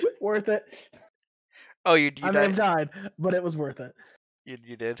 Worth it. Oh, you I may have died, but it was worth it.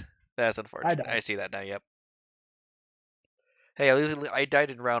 You did? That's unfortunate. died. I see that now, yep. Hey, at least I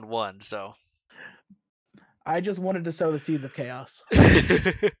died in round 1, so. I just wanted to sow the seeds of chaos.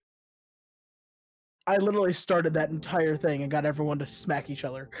 I literally started that entire thing and got everyone to smack each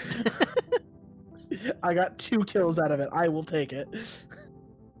other. I got 2 kills out of it. I will take it.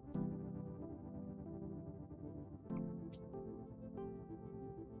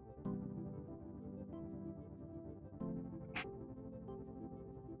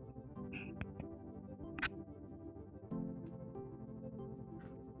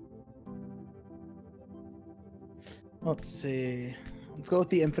 Let's see. Let's go with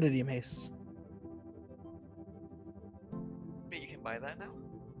the Infinity Mace. You can buy that now?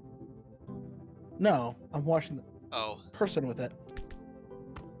 No, I'm watching the person with it.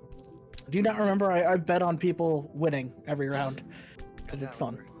 Do you not remember? I bet on people winning every round because it's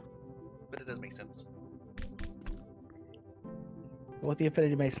fun. But it does make sense. Go with the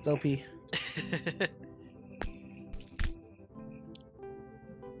Infinity Mace. It's OP.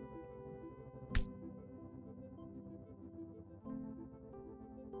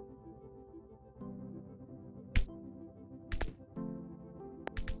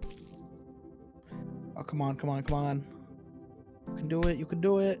 Oh, come on. You can do it. You can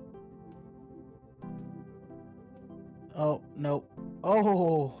do it. Oh, no.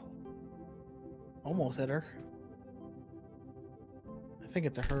 Oh! Almost hit her. I think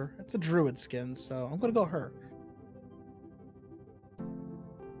it's a her. It's a druid skin, so I'm gonna go her.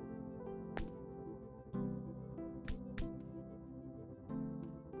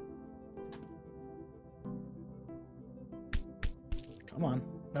 Come on.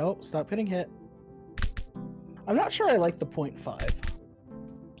 No, stop getting hit. I'm not sure I like the 0.5.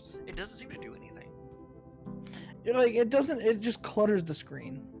 It doesn't seem to do anything. Like, it doesn't, it just clutters the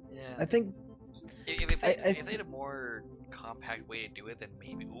screen. Yeah. I think... If they had a more compact way to do it, then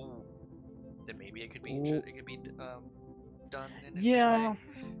maybe it could be done in a yeah. way.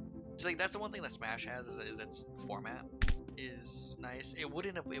 Just like that's the one thing that Smash has is its format is nice. It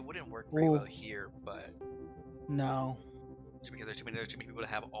wouldn't work very well here, but no. Just because there's too many people to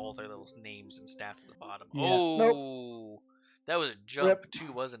have all their little names and stats at the bottom. Yeah. Oh, nope. That was a jump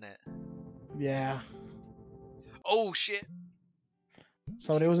too, wasn't it? Yeah. Oh shit!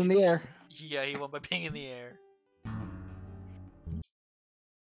 Somebody was in the air. Yeah, he won by being in the air.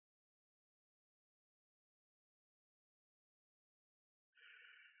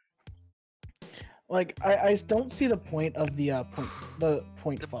 Like, I don't see the point of the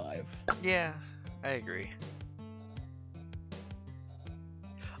point 0.5. Yeah, I agree.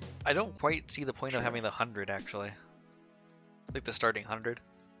 I don't quite see the point of having the 100 actually. Like the starting 100.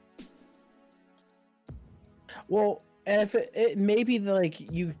 Well, and if it maybe like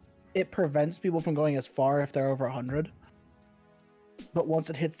it prevents people from going as far if they're over 100. But once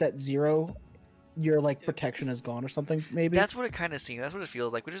it hits that 0, your like protection is gone or something. Maybe. That's what it kind of seems. That's what it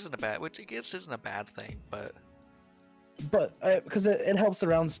feels like, which I guess isn't a bad thing, but. But because it helps the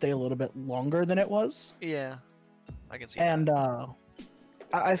round stay a little bit longer than it was. Yeah, I can see and that.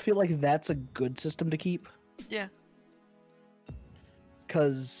 I feel like that's a good system to keep. Yeah.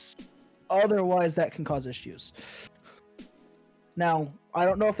 Because otherwise that can cause issues. Now, I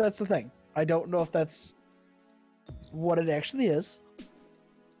don't know if that's the thing. I don't know if that's what it actually is.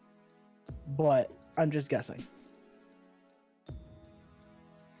 But I'm just guessing.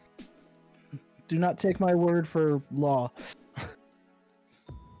 Do not take my word for law.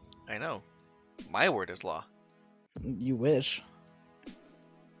 I know. My word is law. You wish.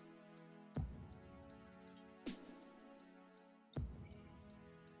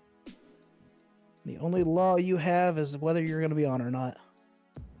 The only law you have is whether you're going to be on or not.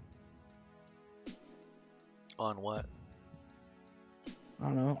 On what? I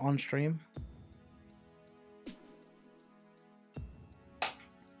don't know, on stream.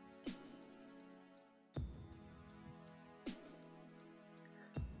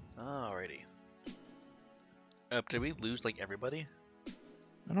 Alrighty. Did we lose like everybody?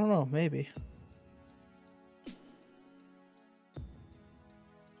 I don't know, maybe.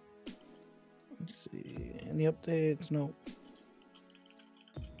 Let's see. Any updates? No.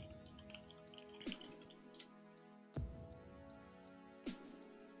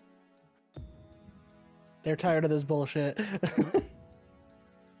 They're tired of this bullshit.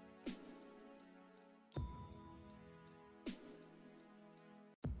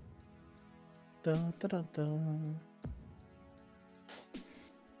 Dun, dun, dun, dun.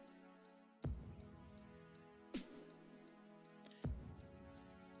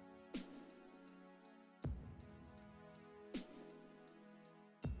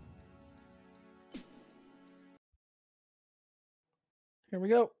 Here we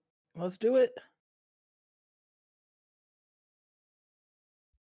go. Let's do it.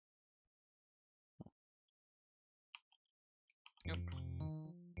 Yep.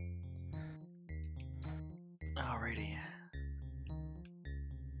 Alrighty.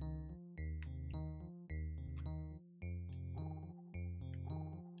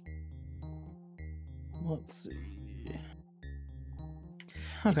 Let's see.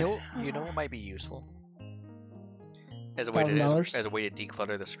 Okay. You know what might be useful? As a way $1,000? as a way to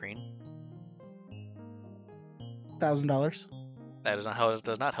declutter the screen. $1,000? That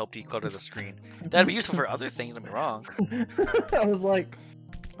does not help declutter the screen. That'd be useful for other things, don't be wrong. I was like,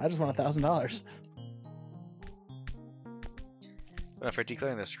 I just want $1,000. But for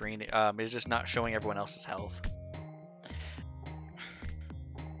decluttering the screen, it's just not showing everyone else's health.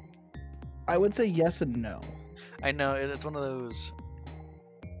 I would say yes and no. I know, it's one of those...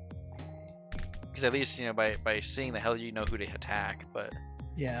 Because at least, by seeing the health, you know who to attack, but...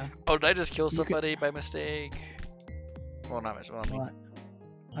 Yeah. Oh, did I just kill somebody by mistake? Well, not mistake. Well,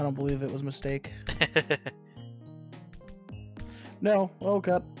 I don't believe it was a mistake. No. Oh,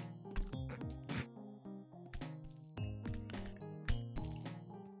 God.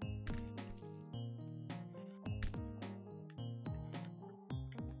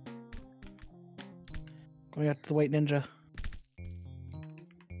 Going after the white ninja.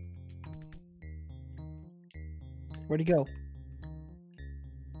 Where'd he go?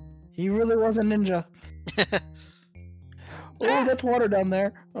 He really was a ninja. Oh, that's water down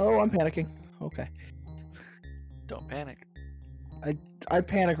there. Oh, I'm panicking. Okay. Don't panic. I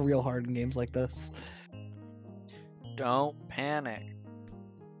panic real hard in games like this. Don't panic.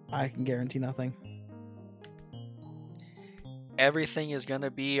 I can guarantee nothing. Everything is gonna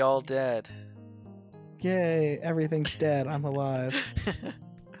be all dead. Yay, everything's dead. I'm alive.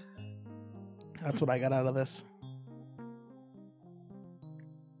 That's what I got out of this.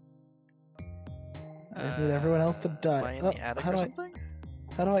 I just need everyone else to die. Am I in the attic or something?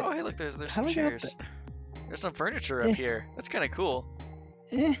 How do I? Oh, hey, look, there's how some do I get up chairs. There's some furniture up here. That's kind of cool.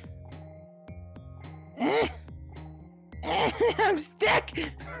 Eh. I'm stuck.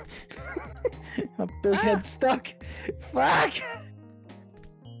 My big head's stuck. Fuck.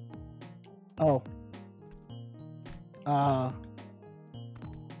 Oh. Ah.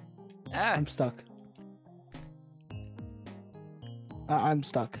 I'm stuck. I'm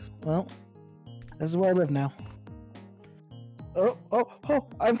stuck. Well, this is where I live now. Oh, oh, oh!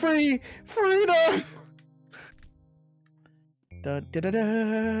 I'm free! Freedom! Da, da, da,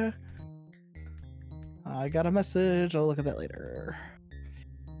 da. I got a message. I'll look at that later.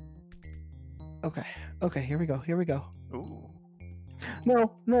 Okay, okay, here we go, here we go. Ooh.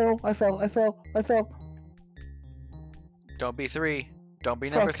 No, no, I fell, I fell, I fell. Don't be 3. Don't be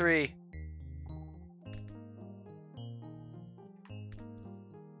Fuck. number 3.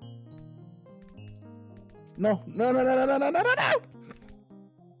 No, no, no, no, no, no, no, no, no!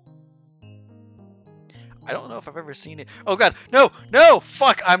 I don't know if I've ever seen it. Oh god, no, no,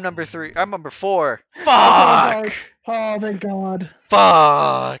 fuck! I'm number 3. I'm number 4. Oh, Fuck! oh, thank God.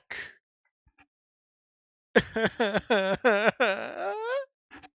 Fuck!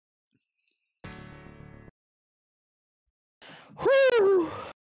 Whew!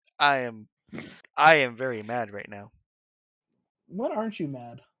 I am very mad right now. When aren't you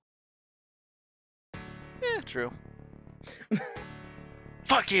mad? Yeah, true.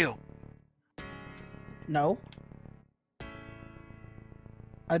 Fuck you! No.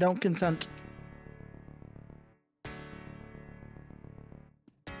 I don't consent.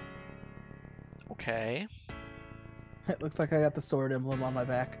 Okay. It looks like I got the sword emblem on my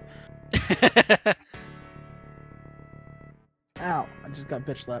back. Ow, I just got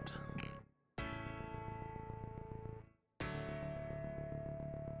bitch slapped.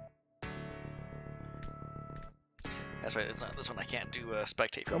 That's right, it's not this one. I can't do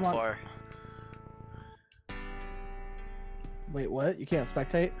spectate from Come on. afar. Wait, what? You can't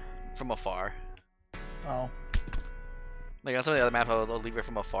spectate? From afar. Oh. Like on some of the other maps, I'll leave it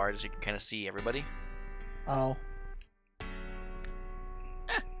from afar just so you can kind of see everybody. Oh.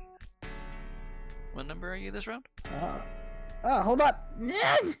 What number are you this round? Hold on.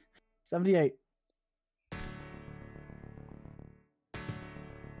 78.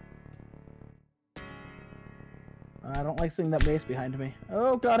 I don't like seeing that base behind me.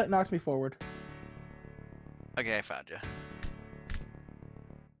 Oh god, it knocked me forward. Okay, I found you.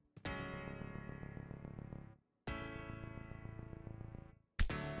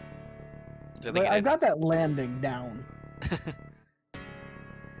 But I've got that landing down.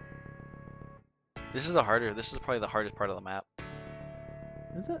 This is the harder. This is probably the hardest part of the map.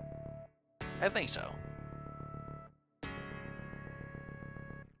 Is it? I think so.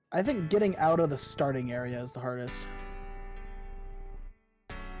 I think getting out of the starting area is the hardest.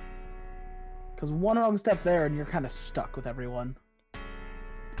 Because one wrong step there and you're kind of stuck with everyone.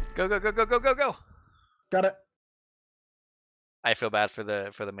 Go, go, go, go, go, go, go! Got it. I feel bad for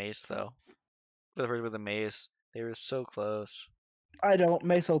the mace though. For the person with the mace, they were so close. I don't.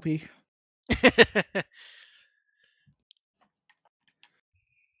 Mace OP.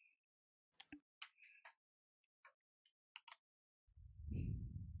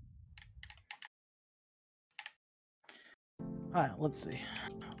 Alright, let's see.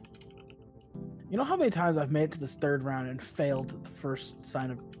 You know how many times I've made it to this third round and failed at the first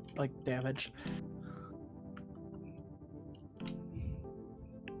sign of, like, damage?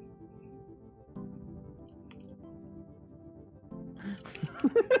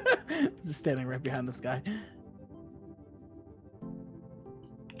 Just standing right behind this guy.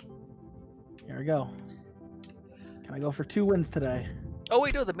 Here we go. Can I go for 2 wins today? Oh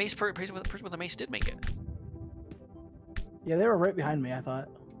wait, no, the mace person with the mace did make it. Yeah, they were right behind me, I thought.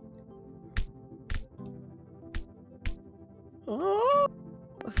 Oh!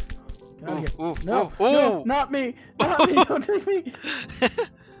 Get out of here. Ooh, No, ooh, no, ooh. not me! Not me! Don't take me!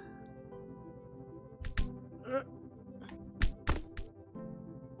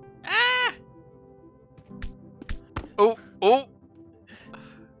 Ah! Oh, oh!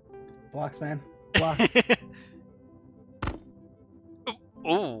 Blocks, man. Blocks.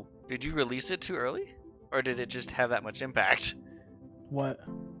 Oh, did you release it too early? Or did it just have that much impact? What?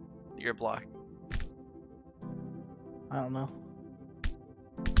 Your block. I don't know.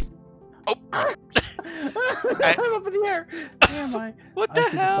 Oh! I'm up in the air! Where am I? What the I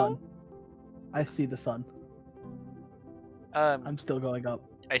see the hell? sun. I see the sun. Um, I'm still going up.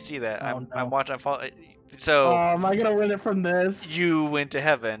 I see that. Oh, I'm no. watching. So Oh, am I gonna win it from this? you went to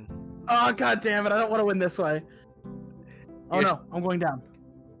heaven. Oh, god damn it! I don't want to win this way. Oh You're no, I'm going down.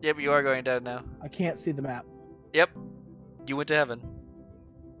 Yep, you are going down now. I can't see the map. Yep, you went to heaven.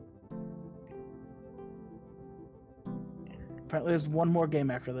 Apparently, there's one more game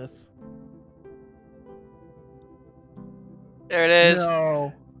after this. There it is.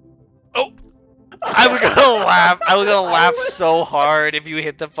 No. Oh! I was gonna laugh. I was gonna laugh so hard if you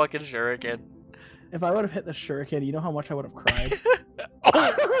hit the fucking shuriken. If I would have hit the shuriken, you know how much I would have cried.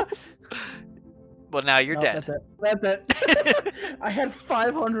 Oh. Well, now you're No, dead. That's it. I had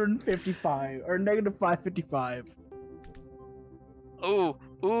 555 or negative 555. Ooh,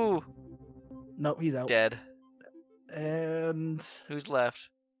 ooh, Nope, he's out. dead. And Who's left?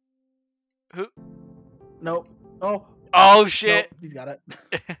 Who? nope. Oh, Oh shit! nope, he's got it.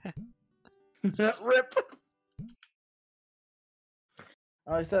 Rip.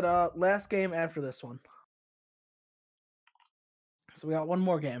 I said last game after this one. So we got one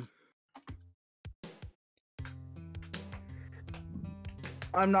more game.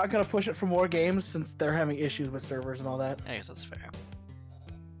 I'm not gonna push it for more games since they're having issues with servers and all that. I guess that's fair.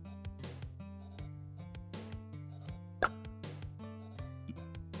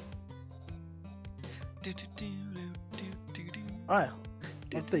 Alright.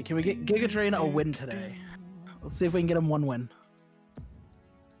 Let's see. Can we get Gigadrain a win today? Let's see if we can get him one win.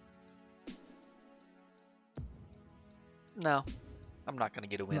 No, I'm not gonna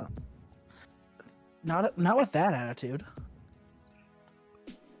get a win. No. Not with that attitude.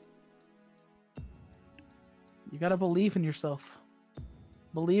 You gotta believe in yourself.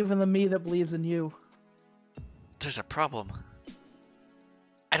 Believe in the me that believes in you. There's a problem.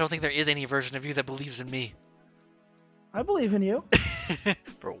 I don't think there is any version of you that believes in me. I believe in you.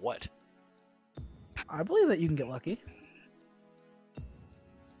 For what? I believe that you can get lucky.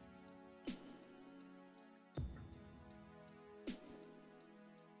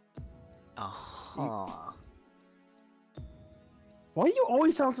 Uh-huh. Why do you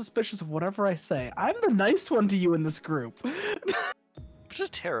always sound suspicious of whatever I say? I'm the nice one to you in this group. It's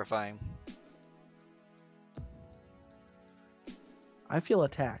just terrifying. I feel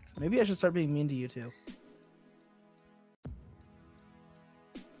attacked. Maybe I should start being mean to you too.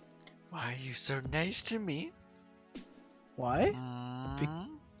 Why are you so nice to me? Why? Mm.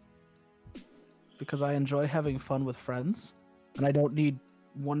 Because I enjoy having fun with friends, and I don't need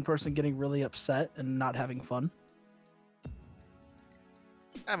one person getting really upset and not having fun.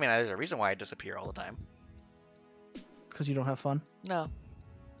 I mean, there's a reason why I disappear all the time. Because you don't have fun? No.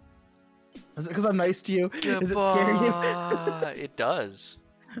 Is it because I'm nice to you? Is it scaring you? It does.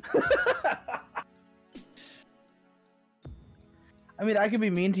 I mean, I can be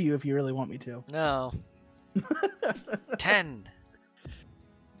mean to you if you really want me to. No. 10.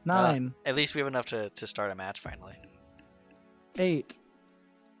 9. At least we have enough to start a match finally. 8.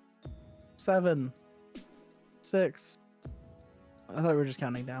 7. 6. I thought we were just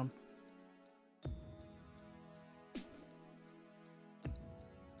counting down.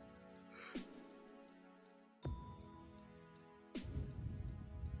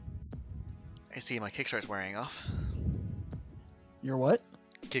 I see my kickstart's wearing off. Your what?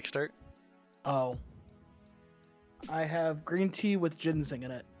 Kickstart? Oh. I have green tea with ginseng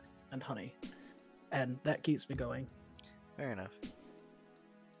in it and honey. And that keeps me going. Fair enough.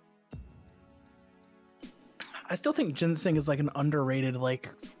 I still think ginseng is like an underrated like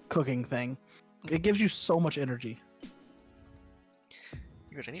cooking thing. It gives you so much energy.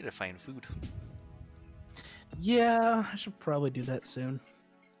 Gosh, I need to find food. Yeah, I should probably do that soon.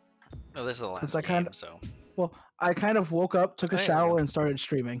 Oh, this is the last Since I game, kinda- so... Well, I kind of woke up, took a There you shower, go. and started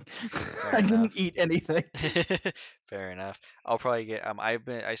streaming. Fair I didn't enough. eat anything. Fair enough. I'll probably get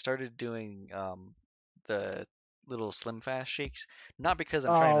I started doing the little slim fast shakes, not because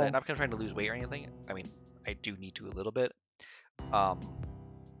I'm Oh. not because I'm trying to lose weight or anything. I mean, I do need to a little bit.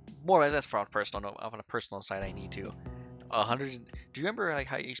 More or less that's from a personal note. On a personal side, I need to. 100. Do you remember like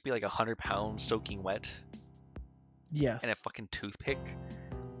how it used to be like 100 pounds soaking wet Yes. and a fucking toothpick?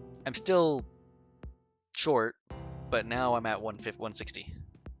 I'm still short, but now I'm at 160,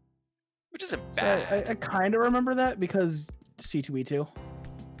 which isn't So bad. I kind of remember that because C2E2.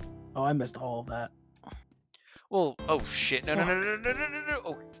 Oh, I missed all of that. Well, oh shit! No!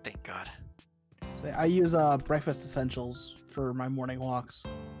 Oh, thank God. So I use breakfast essentials for my morning walks.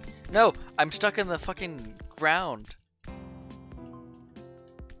 No, I'm stuck in the fucking ground.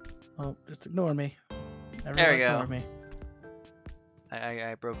 Oh, just ignore me. There Everyone we go. ignore me.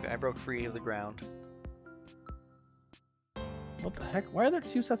 I broke free of the ground. What the heck? Why are there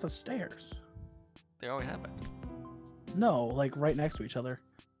 2 sets of stairs? There always have been. No, like right next to each other.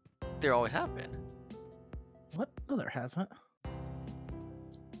 There always have been. What? No, there hasn't.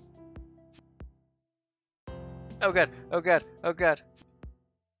 Oh god! Oh god! Oh god!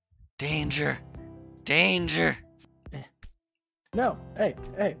 Danger! Danger! No, hey,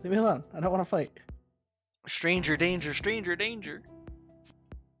 leave me alone. I don't want to fight. Stranger danger! Stranger danger!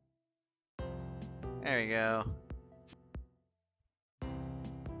 There we go.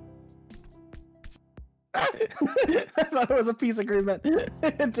 I thought it was a peace agreement.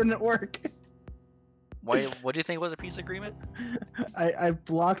 It didn't work. Why? What do you think was a peace agreement? I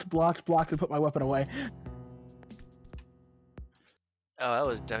blocked, and put my weapon away.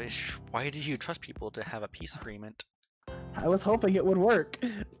 Oh, that was. Why did you trust people to have a peace agreement? I was hoping it would work.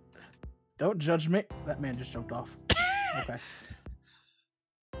 Don't judge me. That man just jumped off. Okay.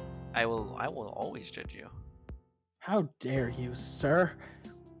 I will always judge you. How dare you, sir?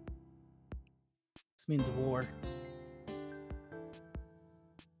 This means war.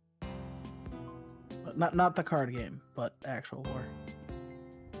 But not the card game, but actual war.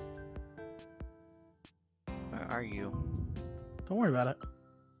 Where are you? Don't worry about it.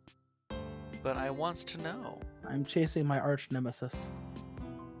 But I wants to know. I'm chasing my arch nemesis.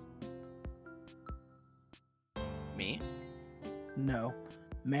 Me? No.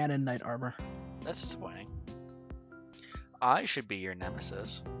 Man in knight armor. That's disappointing. I should be your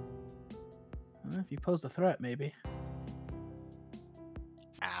nemesis. If you pose a threat, maybe.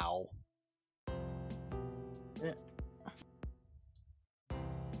 Ow. Yeah.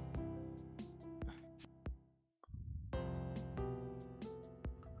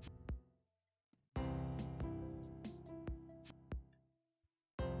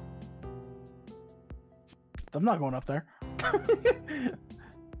 I'm not going up there.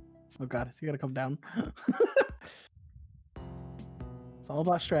 Oh god, is he gonna come down? It's all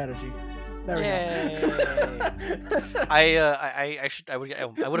about strategy. There we go. I would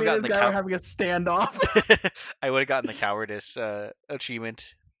have gotten the having a standoff. I would have gotten the cowardice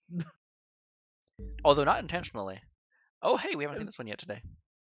achievement. Although not intentionally. Oh hey, we haven't seen this one yet today.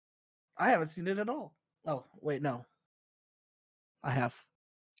 I haven't seen it at all. Oh, wait, no. I have.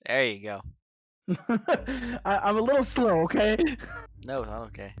 There you go. I'm a little slow, okay? No, not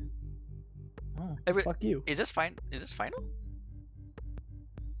okay. Oh, fuck you. Is this fine? Is this final?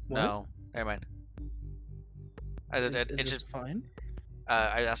 What? No, never mind. Is this fine?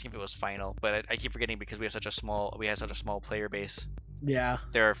 I was asking if it was final, but I keep forgetting because we have such a small player base. Yeah.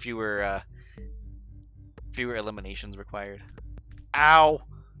 There are fewer eliminations required. Ow!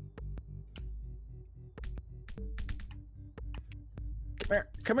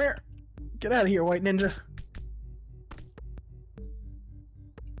 Come here. Get out of here, white ninja.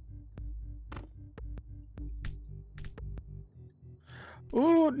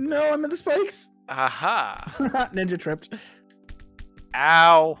 Ooh, no, I'm in the spikes. Aha! Ninja tripped.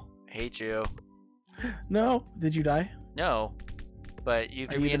 Ow! Hate you. No, did you die? No, but you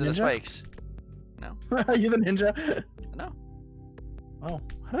threw me into the spikes. No. Are you the ninja? No. Oh,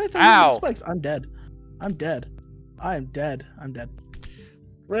 how did I throw you into the spikes? I'm dead. I'm dead. I am dead. I'm dead.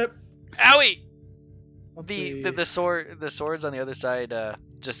 Rip. Owie! Let's The swords on the other side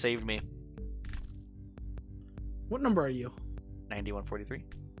just saved me. What number are you? 9143.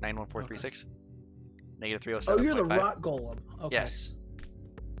 91436. Okay. Negative 307. Oh, you're the rock golem. Okay. Yes.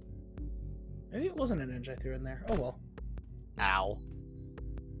 Maybe it wasn't a ninja I threw in there. Oh well. Ow.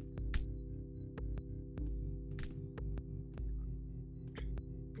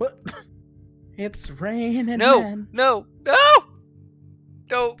 What? It's raining. No! Men. No! No!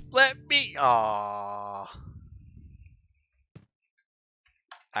 Don't let me. Aww.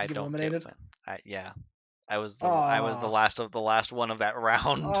 I don't eliminated? Yeah. I was the last of the last one of that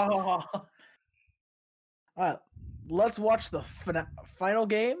round. Oh. Alright, let's watch the final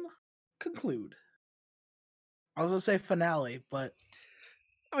game conclude. I was gonna say finale, but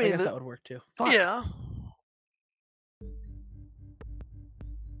I guess that would work too. Fine. Yeah.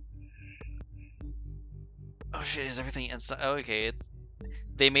 Oh shit! Is everything inside? Oh, okay.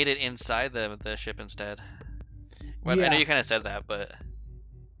 They made it inside the ship instead. Well, yeah. I know you kind of said that, but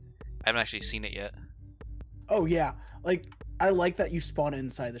I haven't actually seen it yet. Oh yeah, like I like that you spawn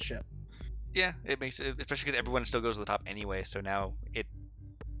inside the ship. Yeah, it makes it, especially because everyone still goes to the top anyway. So now it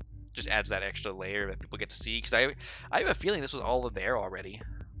just adds that extra layer that people get to see. Because I have a feeling this was all there already.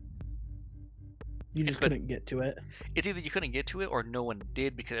 You just couldn't get to it. It's either you couldn't get to it or no one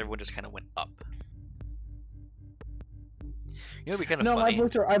did because everyone just kind of went up. You know, it'd be kind of funny.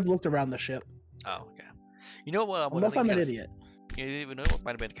 No, I've looked around the ship. Oh, okay. You know what? Unless I'm an idiot. You know what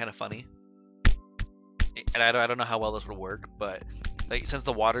might have been kind of funny, and I don't know how well this would work, but like since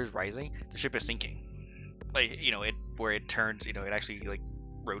the water is rising, the ship is sinking. Like where it turns, it actually like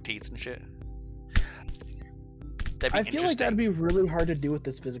rotates and shit. I feel like that'd be really hard to do with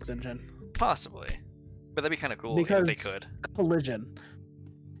this physics engine. Possibly, but that'd be kind of cool because if they could. Collision.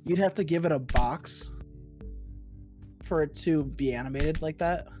 You'd have to give it a box for it to be animated like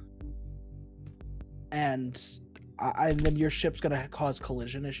that, and then your ship's gonna cause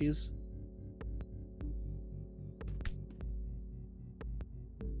collision issues.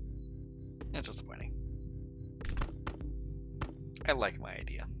 That's disappointing. I like my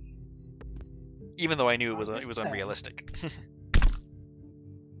idea, even though I knew it was Understand. unrealistic.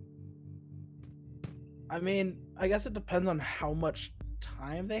 I mean, I guess it depends on how much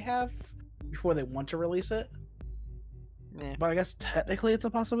time they have before they want to release it. Yeah. But I guess technically it's a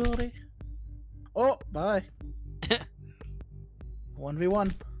possibility. Oh, bye.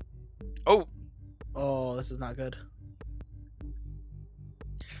 1v1. Oh. Oh, this is not good.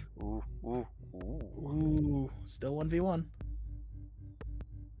 Ooh, ooh, ooh. Ooh, still 1v1.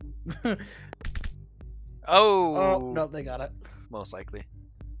 Oh. Oh, no, they got it. Most likely.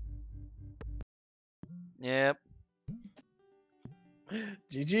 Yep.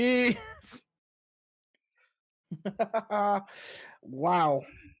 GG. Wow.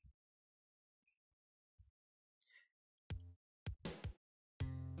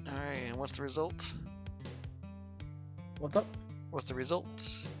 Alright, and what's the result? What's up? What's the result?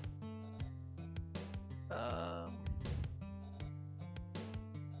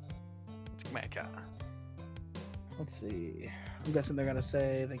 It's Mecha. Let's see. I'm guessing they're gonna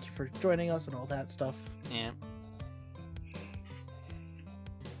say thank you for joining us and all that stuff. Yeah.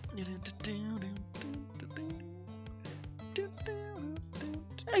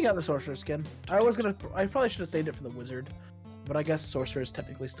 I got the sorcerer skin. I probably should have saved it for the wizard, but I guess sorcerer is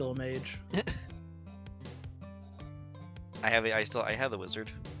technically still a mage. I have the wizard.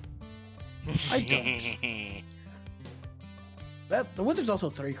 I don't. The wizard's also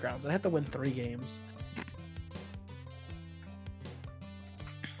 3 crowns. I have to win 3 games.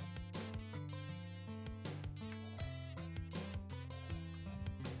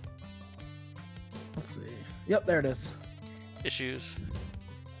 Let's see. Yep, there it is. Issues.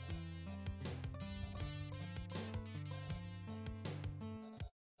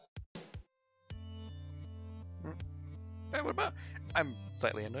 What about? I'm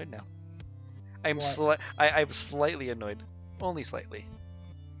slightly annoyed now. I'm What? I'm slightly annoyed. Only slightly.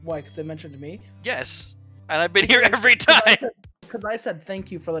 Why? Because they mentioned me? Yes. And I've been here every time. Because I said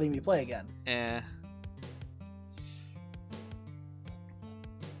thank you for letting me play again. Eh.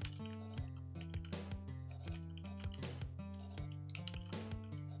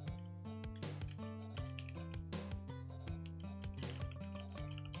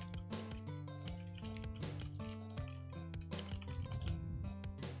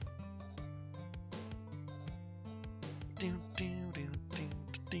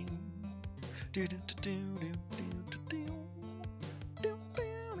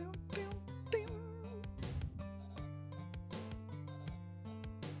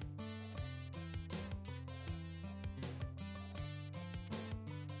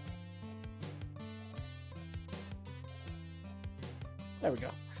 There we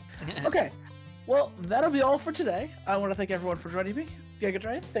go. Okay. Well, that'll be all for today. I want to thank everyone for joining me.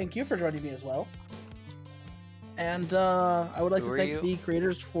 Gigadrain, thank you for joining me as well. And I would like to thank the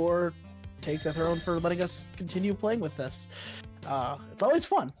creators for Take the Throne for letting us continue playing with this. It's always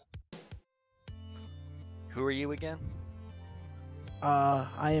fun. Who are you again?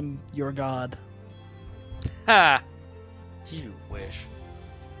 I am your god. Ha! You wish.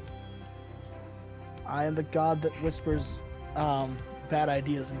 I am the god that whispers bad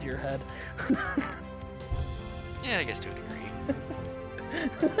ideas into your head. Yeah, I guess to a degree.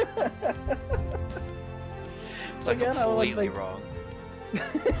 It's like Again, completely wrong.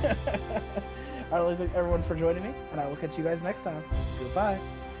 I would like to thank everyone for joining me, and I will catch you guys next time. Goodbye.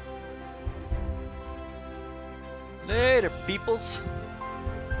 Later, peoples.